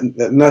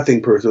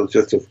 Nothing personal, it's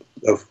just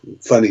a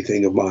funny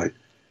thing of mine.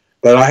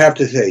 But I have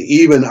to say,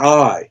 even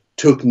I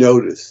took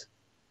notice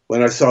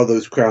when I saw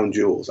those crown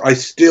jewels. I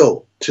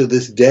still, to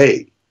this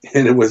day,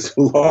 and it was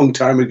a long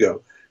time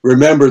ago,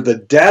 remember the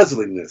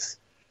dazzlingness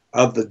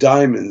of the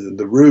diamonds and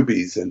the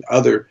rubies and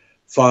other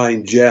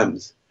fine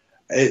gems.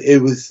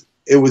 It was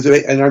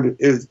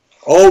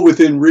all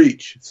within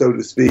reach, so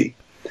to speak.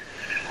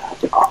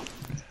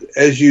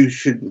 As you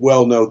should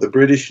well know, the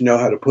British know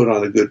how to put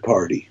on a good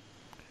party.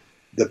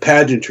 The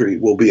pageantry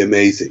will be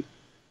amazing.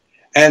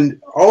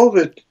 And all of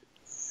it,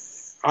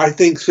 I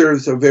think,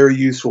 serves a very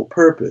useful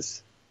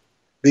purpose,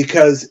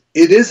 because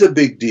it is a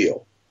big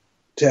deal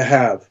to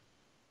have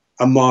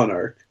a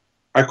monarch,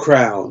 a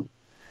crown,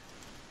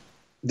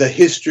 the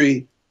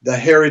history, the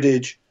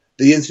heritage,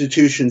 the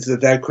institutions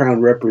that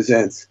crown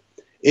represents.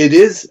 It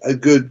is a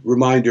good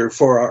reminder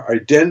for our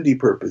identity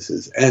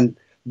purposes, and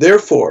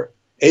therefore,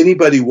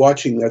 anybody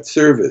watching that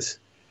service,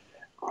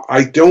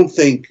 I don't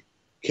think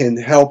can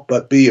help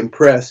but be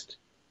impressed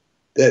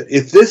that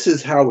if this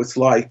is how it's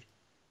like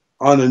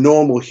on a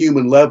normal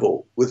human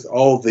level with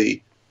all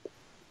the,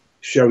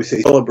 shall we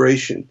say,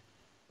 celebration,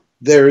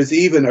 there is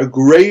even a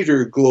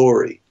greater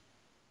glory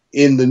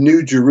in the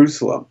New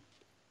Jerusalem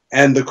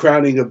and the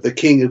crowning of the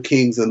King of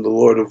Kings and the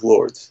Lord of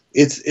Lords.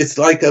 It's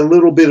like a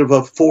little bit of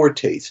a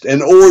foretaste,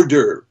 an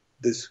order,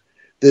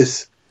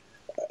 this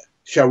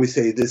shall we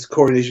say, this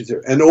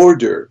coronation, an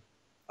order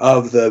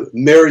of the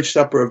marriage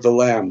supper of the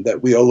Lamb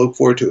that we all look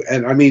forward to.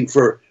 And I mean,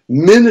 for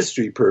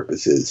ministry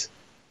purposes,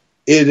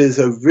 it is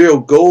a real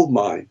gold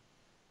mine.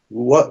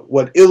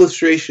 What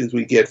illustrations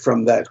we get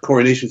from that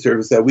coronation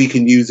service that we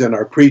can use in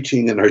our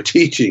preaching and our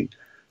teaching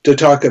to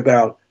talk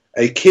about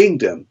a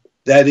kingdom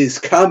that is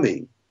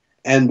coming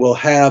and will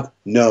have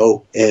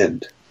no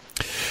end.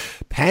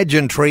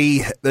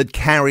 Pageantry that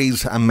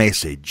carries a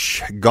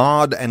message,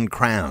 God and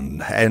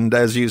crown, and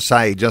as you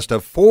say, just a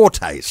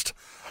foretaste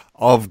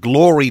of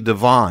glory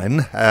divine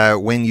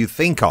when you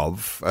think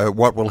of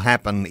what will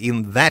happen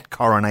in that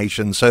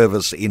coronation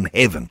service in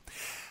heaven.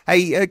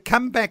 Hey,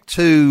 come back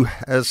to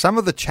some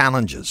of the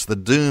challenges, the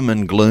doom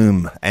and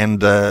gloom,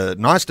 and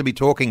nice to be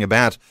talking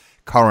about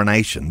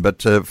coronation,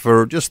 but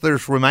for just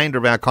the remainder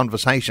of our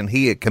conversation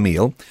here,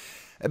 Kameel,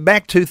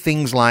 back to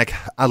things like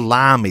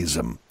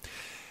alarmism.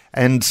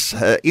 And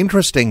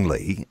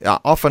interestingly,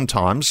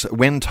 oftentimes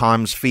when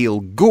times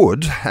feel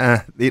good,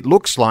 it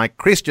looks like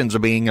Christians are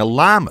being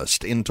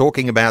alarmist in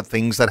talking about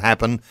things that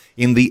happen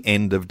in the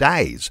end of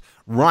days.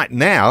 Right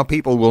now,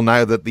 people will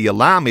know that the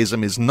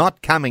alarmism is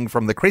not coming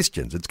from the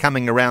Christians. It's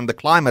coming around the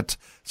climate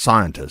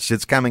scientists.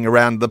 It's coming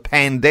around the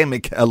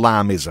pandemic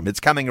alarmism. It's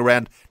coming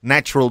around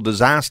natural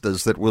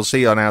disasters that we'll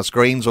see on our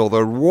screens, or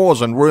the wars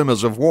and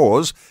rumours of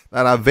wars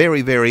that are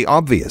very, very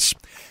obvious.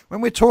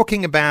 When we're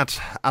talking about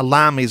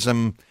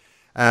alarmism,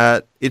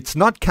 it's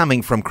not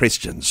coming from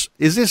Christians.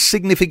 Is this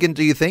significant,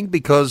 do you think?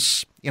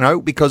 Because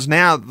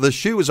now the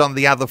shoe is on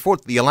the other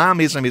foot. The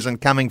alarmism isn't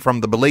coming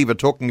from the believer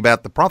talking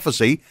about the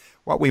prophecy.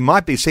 What we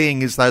might be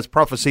seeing is those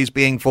prophecies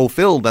being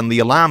fulfilled and the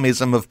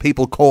alarmism of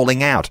people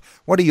calling out.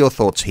 What are your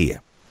thoughts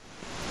here?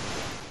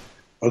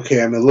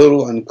 Okay, I'm a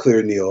little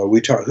unclear, Neil. Are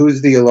we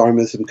who's the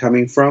alarmism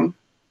coming from?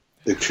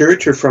 The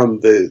church or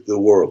from the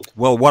world?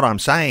 Well, what I'm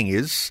saying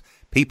is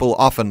people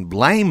often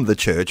blame the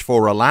church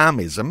for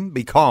alarmism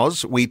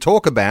because we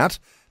talk about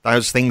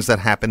those things that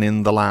happen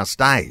in the last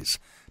days.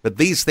 But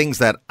these things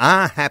that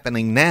are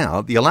happening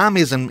now, the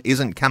alarmism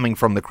isn't coming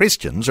from the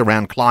Christians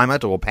around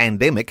climate or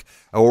pandemic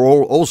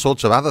or all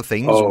sorts of other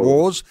things,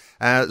 wars.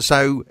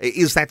 So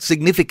is that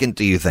significant,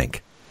 do you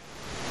think?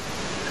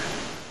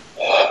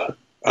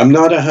 I'm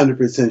not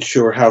 100%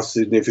 sure how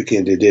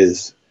significant it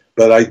is,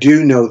 but I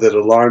do know that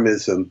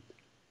alarmism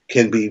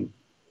can be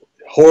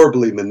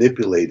horribly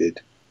manipulated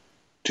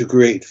to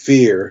create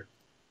fear,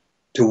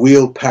 to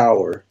wield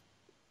power,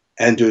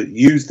 and to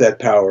use that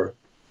power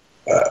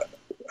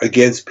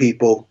against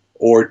people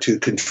or to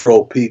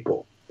control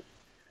people.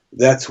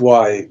 That's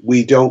why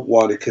we don't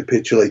want to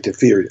capitulate to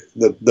fear.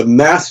 The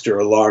master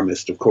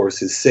alarmist, of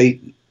course, is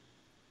Satan.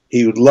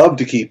 He would love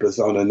to keep us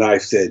on a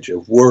knife's edge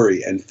of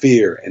worry and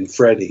fear and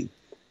fretting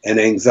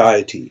and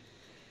anxiety.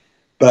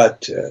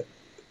 But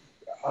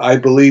I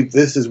believe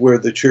this is where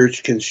the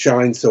church can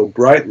shine so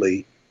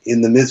brightly in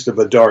the midst of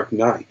a dark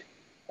night.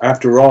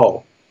 After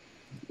all,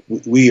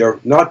 we are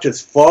not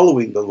just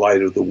following the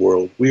light of the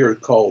world, we are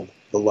called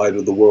the light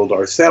of the world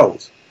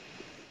ourselves,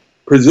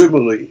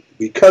 presumably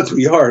because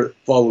we are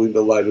following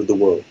the light of the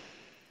world.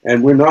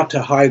 And we're not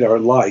to hide our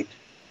light,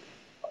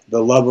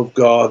 the love of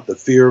God, the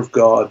fear of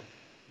God,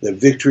 the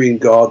victory in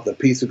God, the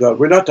peace of God.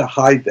 We're not to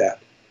hide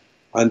that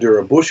under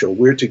a bushel.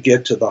 We're to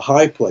get to the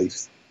high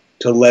place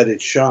to let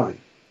it shine.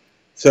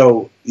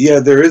 So, yeah,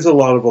 there is a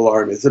lot of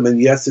alarmism, and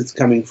yes, it's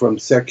coming from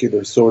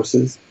secular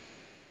sources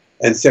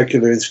and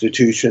secular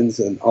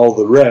institutions and all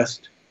the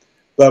rest.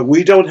 But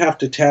we don't have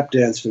to tap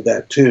dance to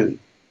that tune.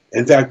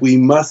 In fact, we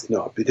must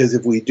not, because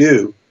if we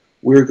do,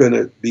 we're going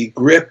to be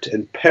gripped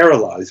and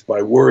paralyzed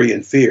by worry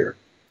and fear.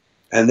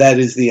 And that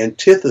is the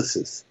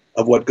antithesis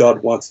of what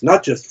God wants,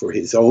 not just for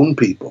his own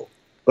people,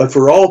 but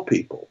for all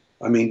people.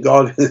 I mean,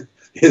 God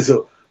is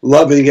a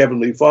loving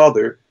Heavenly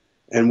Father,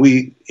 and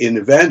we in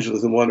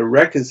evangelism want to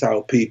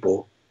reconcile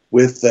people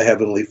with the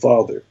Heavenly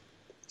Father.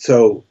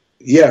 So,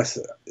 yes,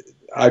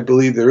 I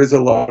believe there is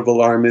a lot of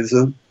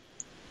alarmism,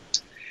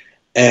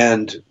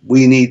 and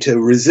we need to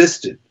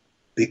resist it,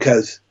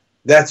 because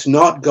that's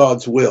not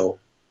God's will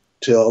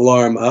to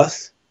alarm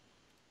us.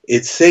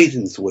 It's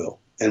Satan's will,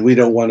 and we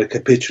don't want to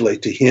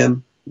capitulate to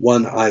him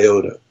one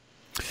iota.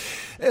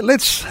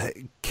 Let's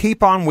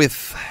keep on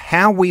with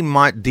how we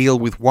might deal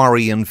with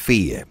worry and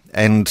fear,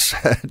 and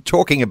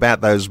talking about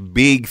those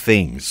big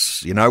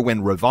things,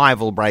 when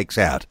revival breaks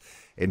out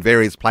in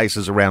various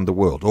places around the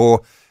world,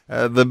 or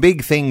the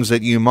big things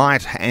that you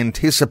might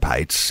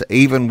anticipate,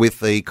 even with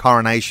the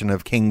coronation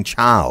of King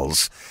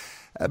Charles.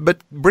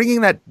 But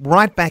bringing that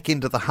right back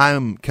into the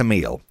home,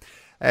 Kameel,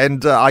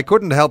 and I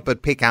couldn't help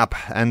but pick up,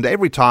 and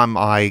every time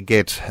I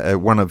get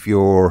one of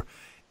your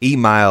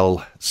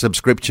email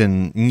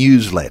subscription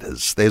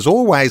newsletters, there's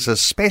always a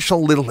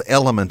special little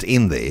element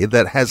in there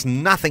that has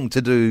nothing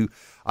to do,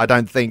 I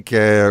don't think,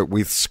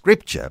 with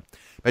Scripture,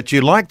 but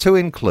you like to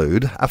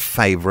include a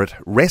favourite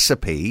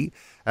recipe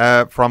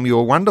from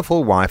your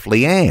wonderful wife,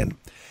 Leanne.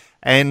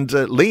 And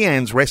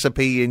Leanne's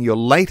recipe in your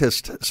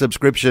latest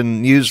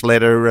subscription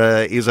newsletter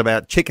is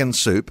about chicken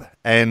soup,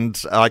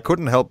 and I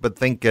couldn't help but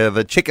think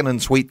the chicken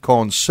and sweet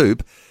corn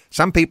soup.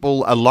 Some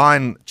people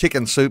align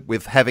chicken soup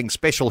with having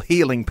special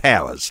healing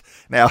powers.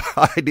 Now,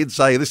 I did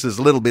say this is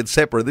a little bit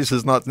separate. This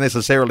is not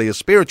necessarily a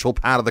spiritual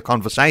part of the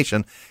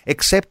conversation,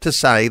 except to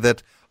say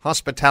that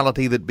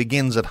hospitality that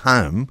begins at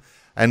home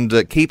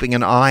and keeping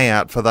an eye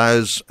out for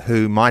those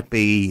who might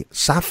be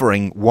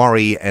suffering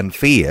worry and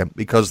fear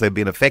because they've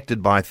been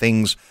affected by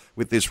things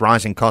with this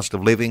rising cost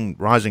of living,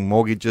 rising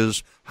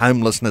mortgages,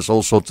 homelessness,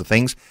 all sorts of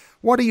things.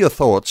 What are your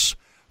thoughts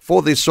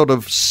for this sort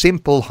of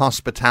simple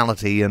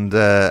hospitality and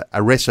a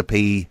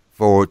recipe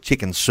for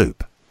chicken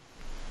soup?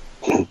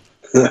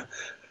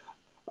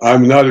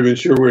 I'm not even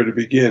sure where to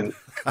begin.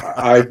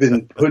 I've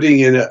been putting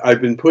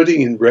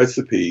in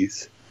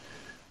recipes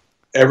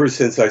ever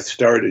since I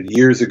started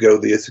years ago,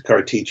 the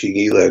Issachar Teaching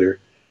e-letter.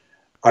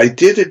 I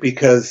did it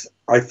because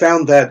I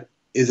found that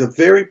is a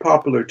very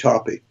popular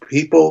topic.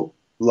 People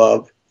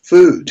love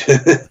food.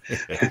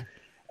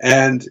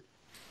 And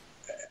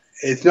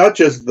it's not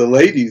just the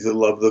ladies that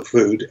love the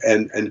food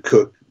and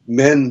cook.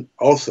 Men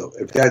also.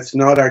 If that's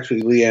not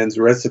actually Leanne's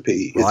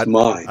recipe, it's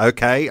mine.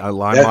 Okay,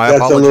 my that's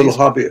apologies. a little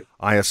hobby.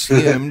 I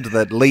assumed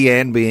that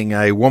Leanne, being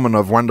a woman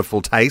of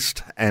wonderful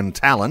taste and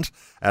talent,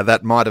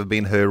 that might have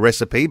been her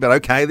recipe. But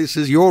okay, this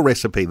is your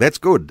recipe. That's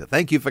good.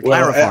 Thank you for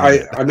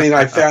clarifying. I mean,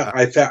 I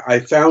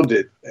found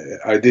it.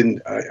 I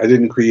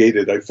didn't create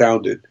it. I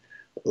found it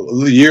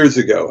years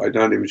ago. I'm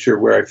not even sure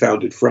where I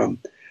found it from.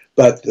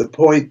 But the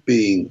point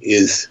being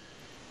is,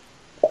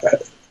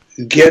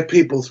 get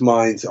people's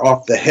minds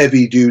off the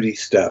heavy-duty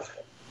stuff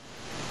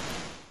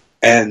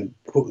and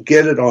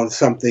get it on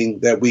something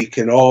that we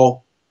can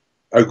all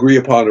agree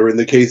upon, or in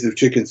the case of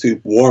chicken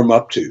soup, warm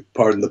up to,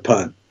 pardon the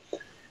pun.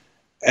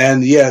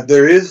 And yeah,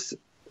 there is,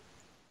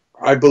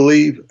 I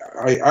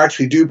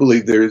actually do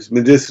believe there's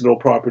medicinal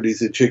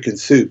properties in chicken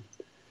soup.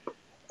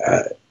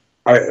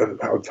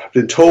 I've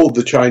been told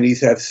the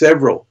Chinese have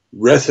several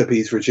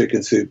recipes for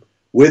chicken soup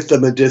with the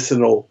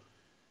medicinal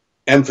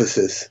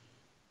emphasis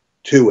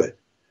to it.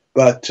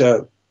 But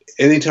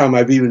anytime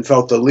I've even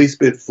felt the least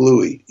bit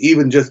fluey,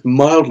 even just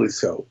mildly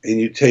so,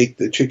 and you take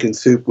the chicken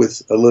soup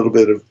with a little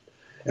bit of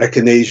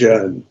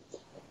echinacea and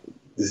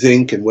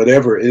zinc and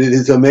whatever, and it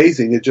is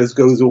amazing. It just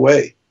goes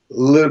away.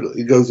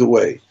 Literally goes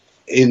away.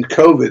 In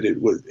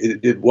COVID,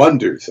 it did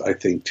wonders, I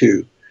think,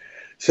 too.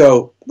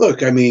 So,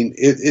 look, I mean,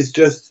 it's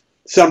just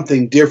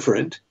something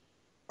different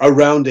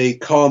around a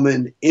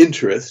common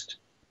interest,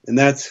 and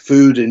that's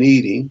food and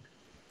eating.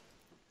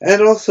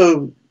 And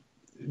also,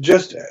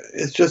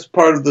 it's just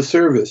part of the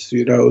service,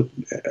 you know.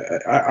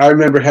 I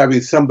remember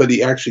having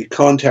somebody actually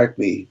contact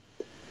me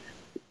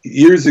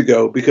years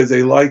ago because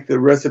they liked the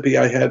recipe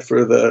I had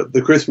for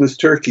the Christmas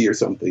turkey or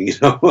something, you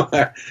know.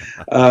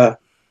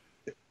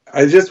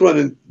 I just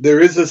wanted, there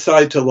is a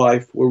side to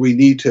life where we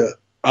need to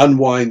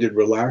unwind and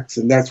relax,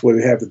 and that's why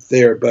we have it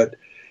there. But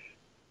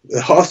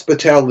the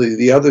hospitality,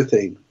 the other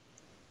thing,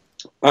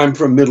 I'm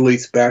from Middle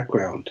East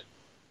background,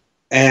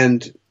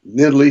 and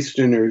Middle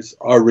Easterners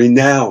are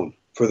renowned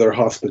for their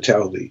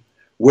hospitality,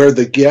 where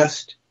the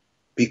guest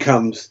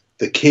becomes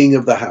the king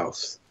of the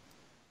house,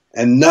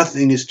 and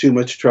nothing is too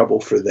much trouble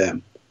for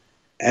them.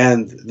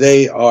 And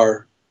they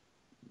are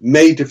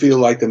made to feel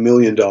like $1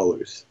 million.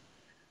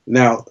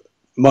 Now,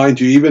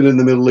 mind you, even in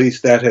the Middle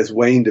East, that has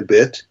waned a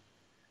bit,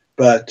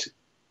 but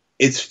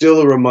it's still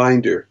a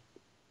reminder.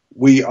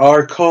 We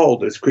are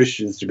called as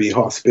Christians to be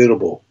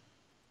hospitable,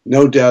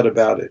 no doubt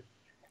about it.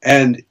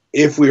 And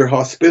if we are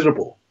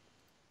hospitable,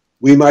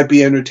 we might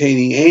be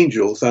entertaining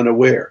angels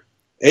unaware.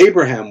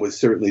 Abraham was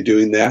certainly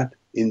doing that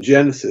in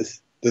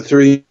Genesis. The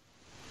three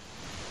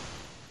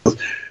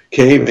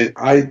came, and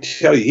I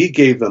tell you, he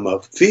gave them a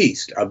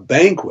feast, a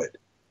banquet.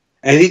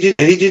 And he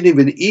didn't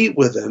even eat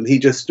with them. He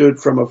just stood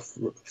from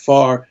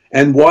afar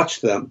and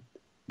watched them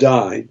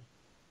dine.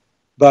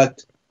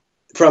 But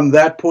from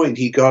that point,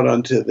 he got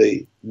onto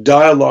the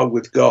dialogue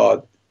with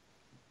God,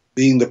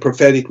 being the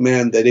prophetic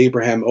man that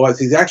Abraham was.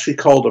 He's actually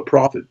called a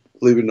prophet,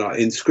 believe it or not,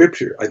 in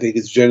Scripture. I think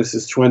it's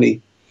Genesis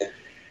 20.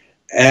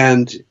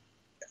 And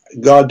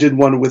God didn't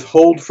want to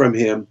withhold from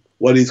him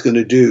what he's going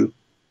to do.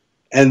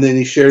 And then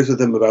he shares with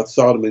him about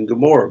Sodom and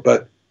Gomorrah.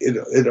 But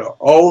it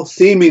all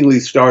seemingly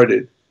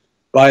started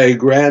by a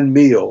grand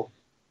meal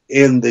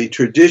in the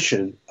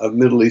tradition of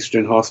Middle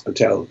Eastern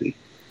hospitality.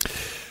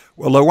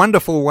 Well, a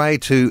wonderful way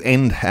to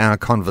end our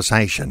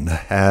conversation.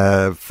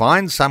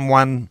 Find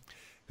someone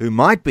who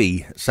might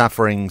be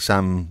suffering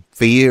some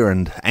fear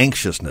and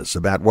anxiousness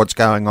about what's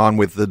going on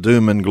with the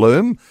doom and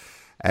gloom,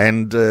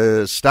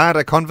 and start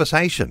a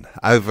conversation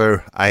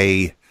over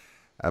a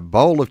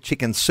bowl of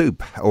chicken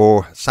soup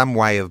or some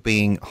way of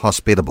being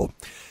hospitable.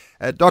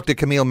 Dr.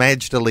 Kameel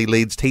Majdali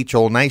leads Teach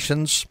All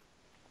Nations.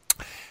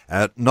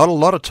 Not a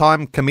lot of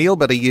time, Kameel,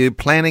 but are you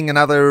planning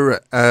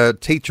another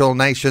Teach All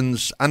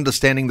Nations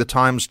Understanding the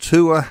Times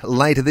tour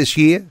later this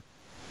year?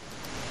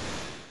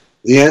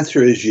 The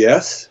answer is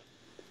yes.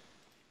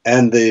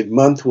 And the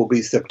month will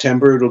be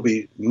September. It'll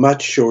be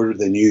much shorter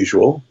than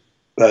usual,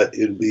 but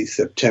it'll be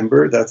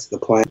September. That's the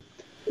plan.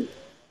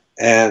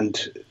 And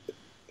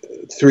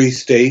 3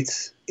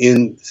 states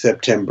in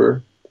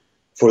September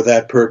for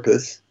that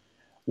purpose.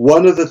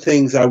 One of the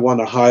things I want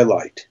to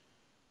highlight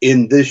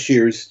in this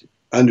year's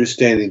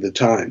Understanding the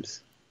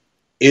Times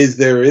is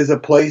there is a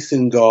place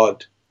in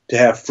God to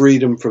have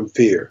freedom from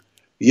fear.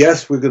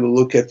 Yes, we're going to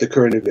look at the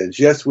current events.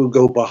 Yes, we'll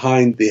go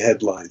behind the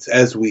headlines,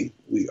 as we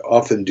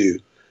often do.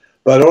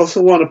 But I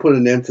also want to put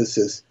an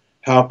emphasis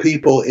how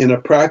people in a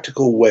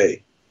practical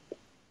way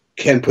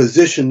can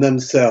position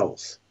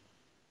themselves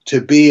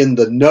to be in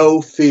the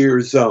no-fear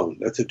zone.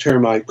 That's a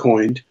term I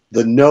coined,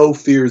 the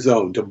no-fear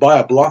zone, to buy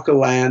a block of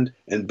land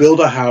and build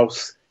a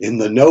house in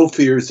the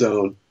no-fear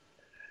zone,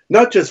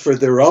 not just for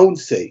their own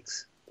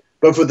sakes,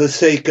 but for the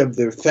sake of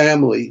their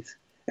families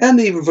and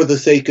even for the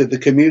sake of the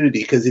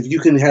community. Because if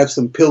you can have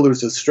some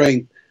pillars of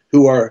strength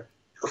who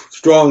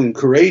strong and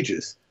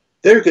courageous,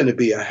 they're going to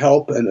be a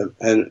help and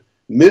a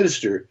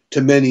minister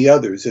to many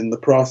others in the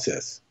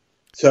process.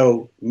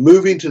 So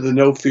moving to the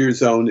no fear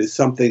zone is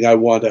something I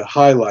want to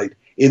highlight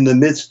in the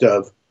midst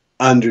of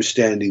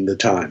understanding the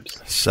times.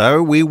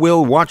 So we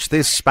will watch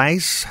this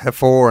space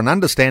for an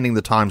Understanding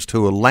the Times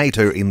tour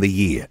later in the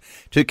year.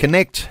 To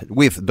connect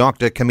with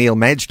Dr. Kameel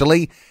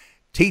Majdali,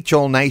 Teach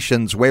All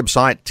Nations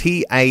website,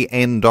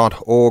 tan.org.au.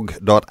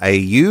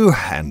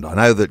 And I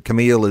know that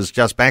Kameel is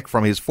just back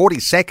from his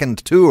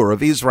 42nd tour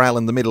of Israel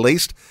and the Middle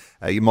East.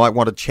 You might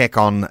want to check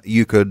on,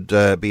 you could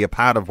be a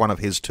part of one of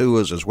his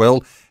tours as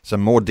well.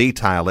 Some more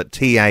detail at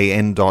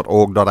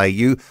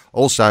tan.org.au.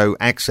 Also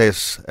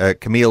access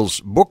Kameel's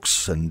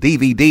books and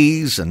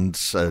DVDs and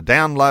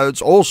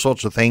downloads, all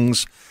sorts of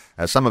things.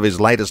 Some of his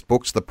latest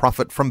books, The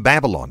Prophet from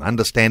Babylon,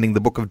 Understanding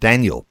the Book of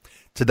Daniel.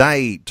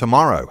 Today,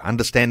 tomorrow,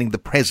 Understanding the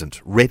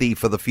Present, Ready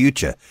for the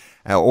Future.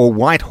 Or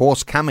White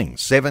Horse Coming,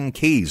 7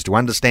 Keys to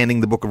Understanding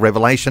the Book of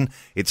Revelation.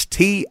 It's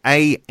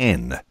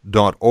tan.org.au.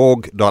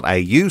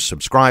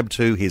 Subscribe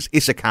to his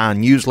Issachar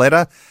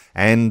newsletter.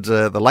 And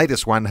the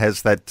latest one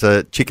has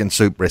that chicken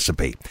soup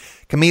recipe.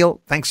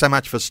 Kameel, thanks so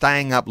much for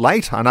staying up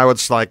late. I know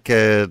it's like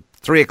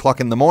 3 o'clock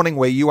in the morning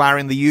where you are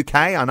in the UK.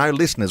 I know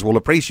listeners will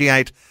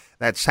appreciate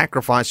that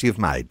sacrifice you've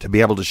made to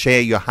be able to share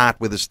your heart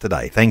with us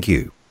today. Thank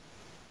you.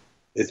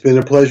 It's been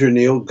a pleasure,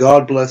 Neil.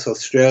 God bless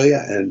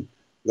Australia, and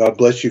God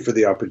bless you for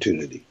the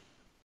opportunity.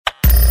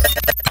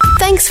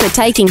 Thanks for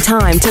taking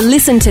time to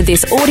listen to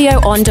this audio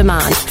on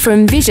demand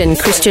from Vision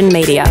Christian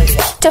Media.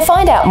 To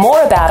find out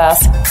more about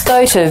us,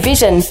 go to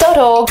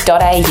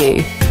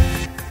vision.org.au.